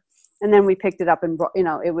out there. And then we picked it up and, you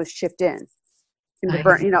know, it was shipped in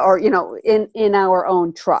the you know, or, you know, in our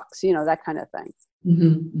own trucks, you know, that kind of thing.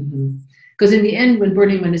 Because in the end, when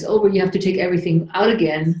Burning Man is over, you have to take everything out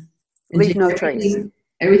again. And leave no trace.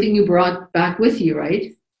 Everything you brought back with you,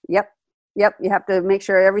 right? Yep. You have to make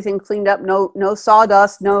sure everything cleaned up. No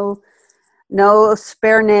sawdust, no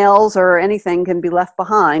spare nails or anything can be left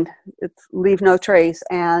behind. It's leave no trace.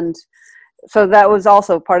 And so that was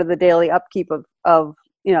also part of the daily upkeep of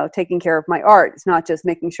you know, taking care of my art. It's not just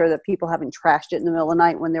making sure that people haven't trashed it in the middle of the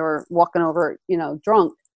night when they were walking over, you know,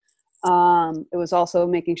 drunk. It was also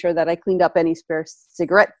making sure that I cleaned up any spare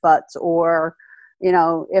cigarette butts, or, you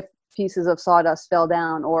know, if pieces of sawdust fell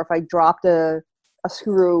down, or if I dropped a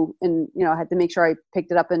screw and, you know, I had to make sure I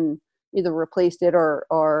picked it up and either replaced it or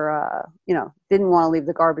you know, didn't want to leave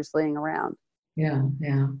the garbage laying around. Yeah.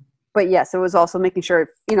 But yes, it was also making sure,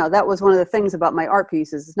 you know, that was one of the things about my art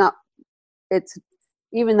pieces. It's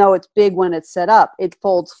even though it's big when it's set up, it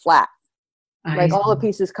folds flat. Like all the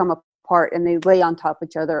pieces come apart and they lay on top of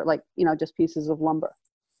each other, like, you know, just pieces of lumber.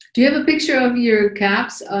 Do you have a picture of your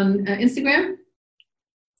caps on Instagram?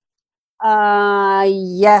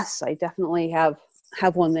 Yes, I definitely have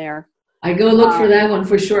one there. I go look for that one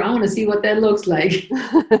for sure. I want to see what that looks like.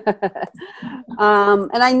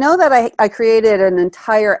 And I know that I created an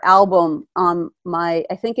entire album on my,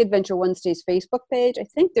 I think, Adventure Wednesday's Facebook page. I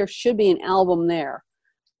think there should be an album there.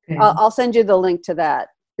 Okay. I'll send you the link to that,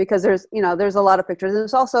 because there's, you know, there's a lot of pictures. And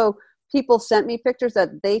there's also people sent me pictures that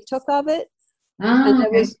they took of it. And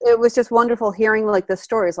it was just wonderful hearing like the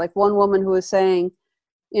stories. Like one woman who was saying,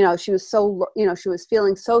 you know, she was so, you know, she was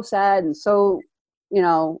feeling so sad and so, you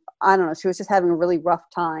know, I don't know, she was just having a really rough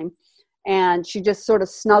time. And she just sort of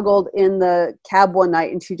snuggled in the cab one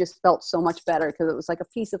night and she just felt so much better because it was like a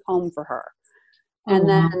piece of home for her. And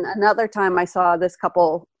then another time I saw this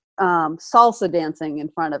couple salsa dancing in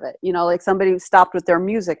front of it, you know, like somebody stopped with their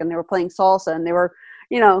music and they were playing salsa and they were,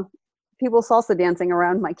 you know, people salsa dancing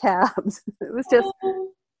around my cabs. It was just,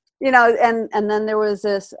 you know, and then there was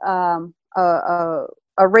this,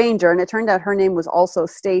 a ranger, and it turned out her name was also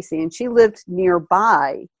Stacy, and she lived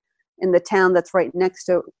nearby in the town that's right next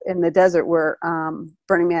to, in the desert where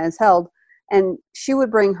Burning Man is held. And she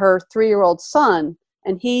would bring her 3-year-old son,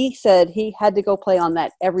 and he said he had to go play on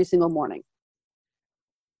that every single morning.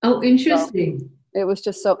 Oh, interesting. So it was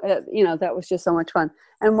just so, you know, that was just so much fun.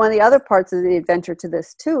 And one of the other parts of the adventure to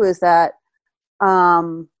this too is that,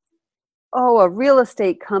 a real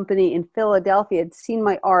estate company in Philadelphia had seen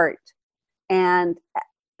my art and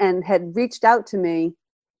had reached out to me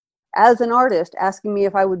as an artist, asking me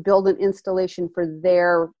if I would build an installation for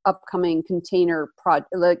their upcoming container project.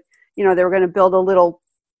 Like, you know, they were going to build a little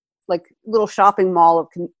shopping mall of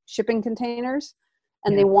shipping containers,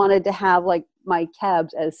 and they wanted to have like my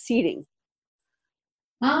cabs as seating.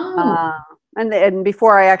 And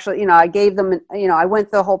before I actually, you know, I gave them, you know, I went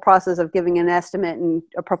through the whole process of giving an estimate and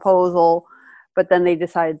a proposal, but then they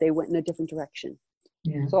decided they went in a different direction.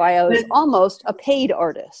 Yeah. So I was almost a paid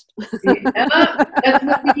artist.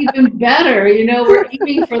 That would be even better. You know, we're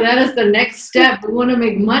aiming for that as the next step. We want to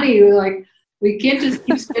make money. We're like, we can't just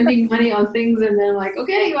keep spending money on things and then like,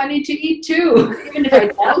 okay, I need to eat too, even if I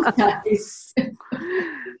downsize.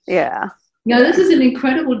 Yeah. Now, this is an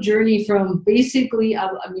incredible journey from basically, I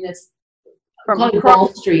mean, it's from Wall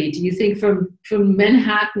Street. You think from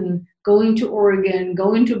Manhattan, going to Oregon,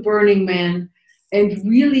 going to Burning Man, and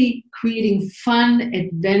really creating fun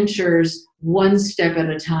adventures one step at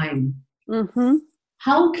a time. Mm-hmm.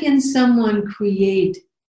 How can someone create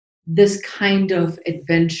this kind of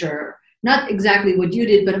adventure? Not exactly what you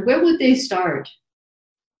did, but where would they start?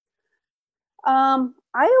 I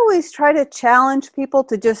always try to challenge people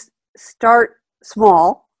to just start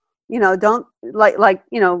small. You know, don't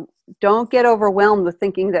you know, don't get overwhelmed with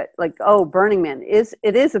thinking that like, oh, Burning Man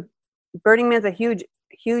Man's a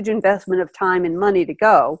huge investment of time and money to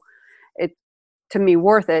go. It, to me,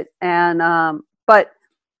 worth it. And but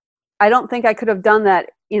I don't think I could have done that,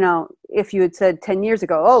 if you had said 10 years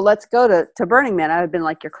ago, oh, let's go to Burning Man. I would have been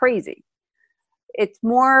like, you're crazy. It's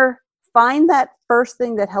more, find that first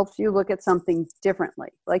thing that helps you look at something differently.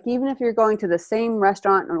 Like, even if you're going to the same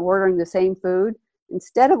restaurant and ordering the same food,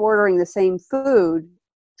 instead of ordering the same food,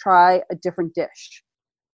 try a different dish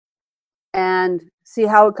and see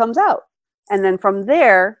how it comes out. And then from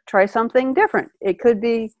there, try something different. It could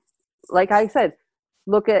be, like I said,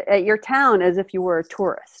 look at your town as if you were a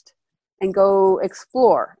tourist and go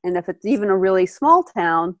explore. And if it's even a really small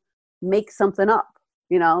town, make something up,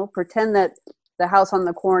 pretend that the house on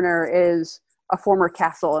the corner is a former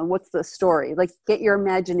castle, and what's the story? Like, get your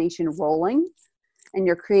imagination rolling and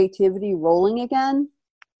your creativity rolling again.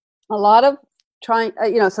 A lot of trying,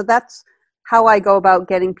 so that's how I go about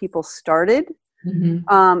getting people started,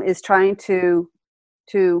 is trying to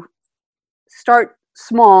start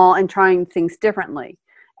small and trying things differently.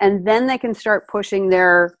 And then they can start pushing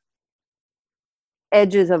their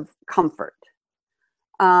edges of comfort.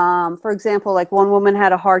 For example, like one woman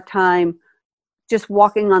had a hard time just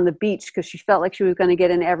walking on the beach because she felt like she was going to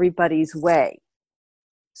get in everybody's way.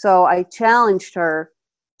 So I challenged her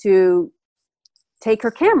to take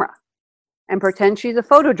her camera and pretend she's a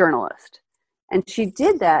photojournalist. And she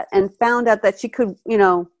did that and found out that she could,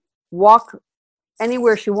 walk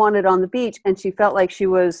anywhere she wanted on the beach, and she felt like she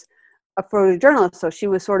was a photojournalist. So she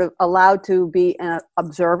was sort of allowed to be an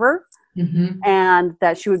observer, and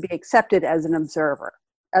that she would be accepted as an observer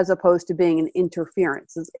as opposed to being an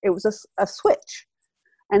interference. It was a switch.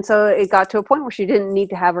 And so it got to a point where she didn't need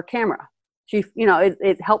to have her camera. She,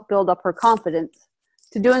 it helped build up her confidence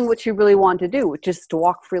to doing what she really wanted to do, which is to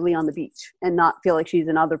walk freely on the beach and not feel like she's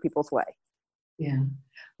in other people's way. Yeah.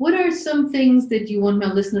 What are some things that you want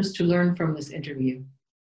my listeners to learn from this interview?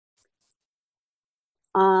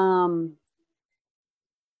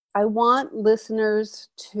 I want listeners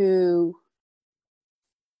to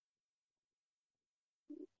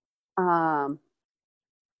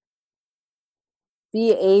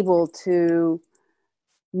be able to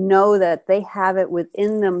know that they have it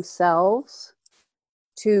within themselves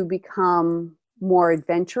to become more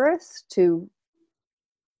adventurous, to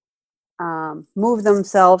move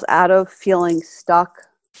themselves out of feeling stuck,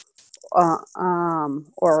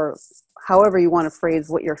 or however you want to phrase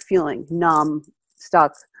what you're feeling, numb,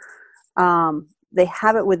 stuck. They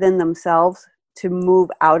have it within themselves to move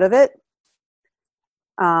out of it.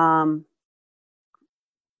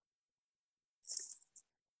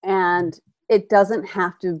 And it doesn't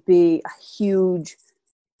have to be a huge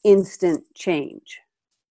instant change.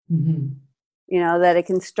 That it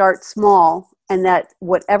can start small, and that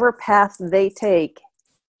whatever path they take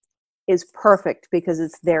is perfect because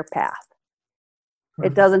it's their path.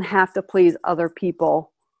 It doesn't have to please other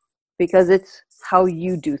people because it's how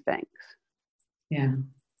you do things. Yeah.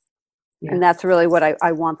 And that's really what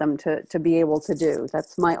I want them to be able to do.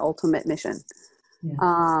 That's my ultimate mission.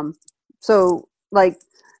 Yeah. So, like,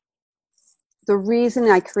 the reason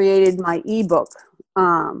I created my ebook,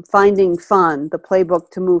 Finding Fun, the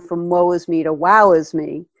playbook to move from woe is me to wow is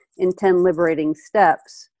me in 10 liberating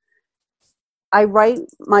steps. I write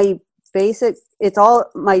my it's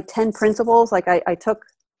all my 10 principles. Like, I took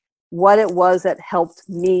what it was that helped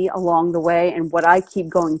me along the way and what I keep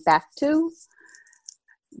going back to,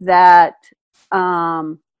 that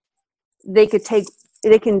they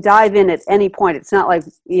can dive in at any point. It's not like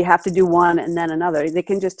you have to do one and then another. They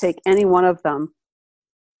can just take any one of them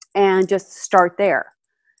and just start there.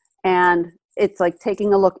 And it's like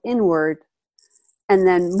taking a look inward and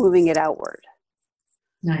then moving it outward.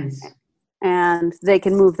 Nice. And they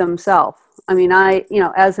can move themselves. I mean,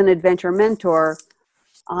 as an adventure mentor,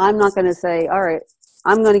 I'm not going to say, all right,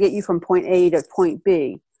 I'm going to get you from point A to point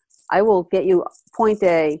B. I will get you point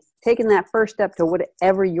A, taking that first step to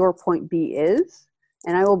whatever your point B is.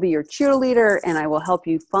 And I will be your cheerleader, and I will help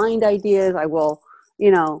you find ideas. I will,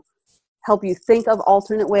 help you think of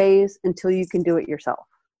alternate ways until you can do it yourself.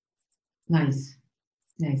 Nice.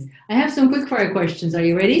 I have some quick fire questions. Are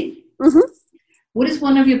you ready? Mm-hmm. What is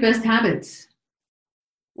one of your best habits?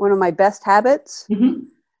 One of my best habits? Mm-hmm.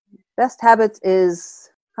 Best habits is,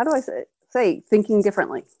 how do I say thinking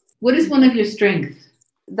differently. What is one of your strengths?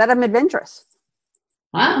 That I'm adventurous.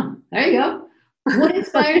 Wow, there you go. What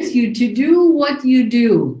inspires you to do what you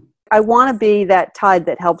do? I want to be that tide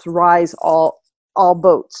that helps rise all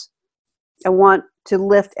boats. I want to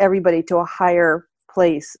lift everybody to a higher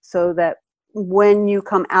place so that when you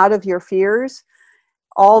come out of your fears,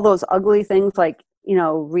 all those ugly things like,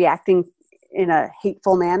 reacting in a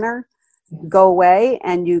hateful manner go away,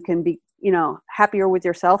 and you can be, happier with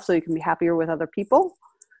yourself so you can be happier with other people.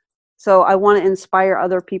 So I want to inspire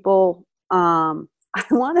other people I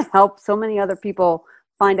want to help so many other people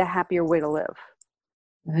find a happier way to live.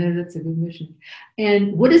 That's a good mission.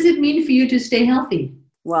 And what does it mean for you to stay healthy?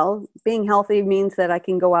 Well, being healthy means that I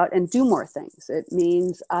can go out and do more things. It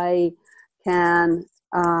means I can,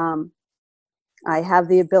 I have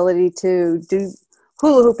the ability to do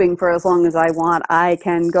hula hooping for as long as I want. I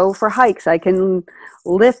can go for hikes. I can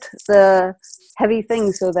lift the heavy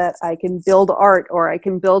things so that I can build art, or I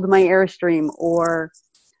can build my Airstream, or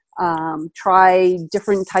try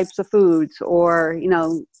different types of foods, or,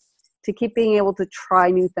 to keep being able to try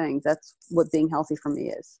new things. That's what being healthy for me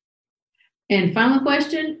is. And final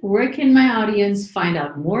question, where can my audience find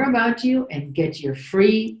out more about you and get your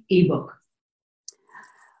free ebook?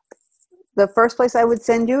 The first place I would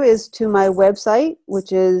send you is to my website,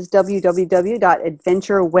 which is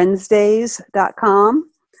www.adventurewednesdays.com.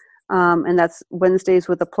 And that's Wednesdays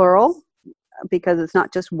with a plural, because it's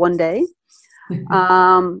not just one day.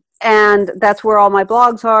 And that's where all my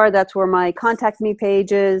blogs are. That's where my contact me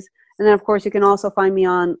page is. And then, of course, you can also find me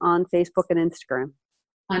on Facebook and Instagram.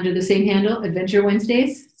 Under the same handle, Adventure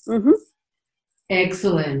Wednesdays? Mm-hmm.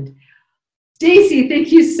 Excellent. Stacy,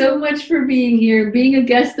 thank you so much for being here, being a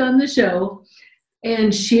guest on the show,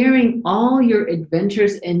 and sharing all your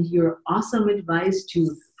adventures and your awesome advice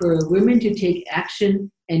for women to take action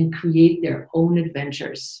and create their own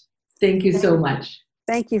adventures. Thank you so much.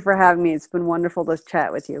 Thank you for having me. It's been wonderful to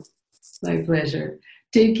chat with you. My pleasure.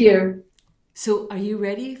 Take care. So are you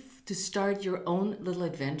ready to start your own little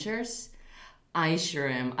adventures? I sure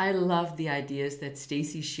am. I love the ideas that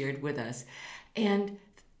Stacy shared with us. And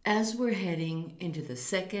as we're heading into the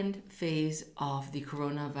second phase of the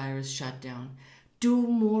coronavirus shutdown, do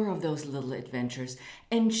more of those little adventures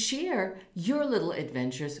and share your little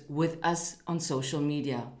adventures with us on social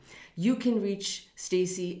media. You can reach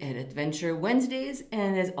Stacy at Adventure Wednesdays,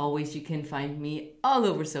 and as always, you can find me all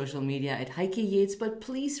over social media at Heike Yates, but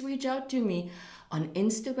please reach out to me on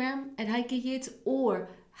Instagram at Heike Yates or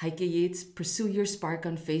Heike Yates Pursue Your Spark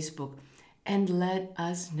on Facebook, and let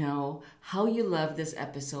us know how you love this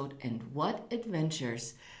episode and what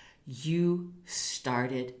adventures you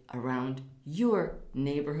started around your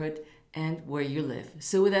neighborhood and where you live.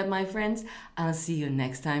 So with that, my friends, I'll see you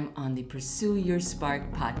next time on the Pursue Your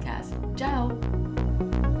Spark podcast. Ciao!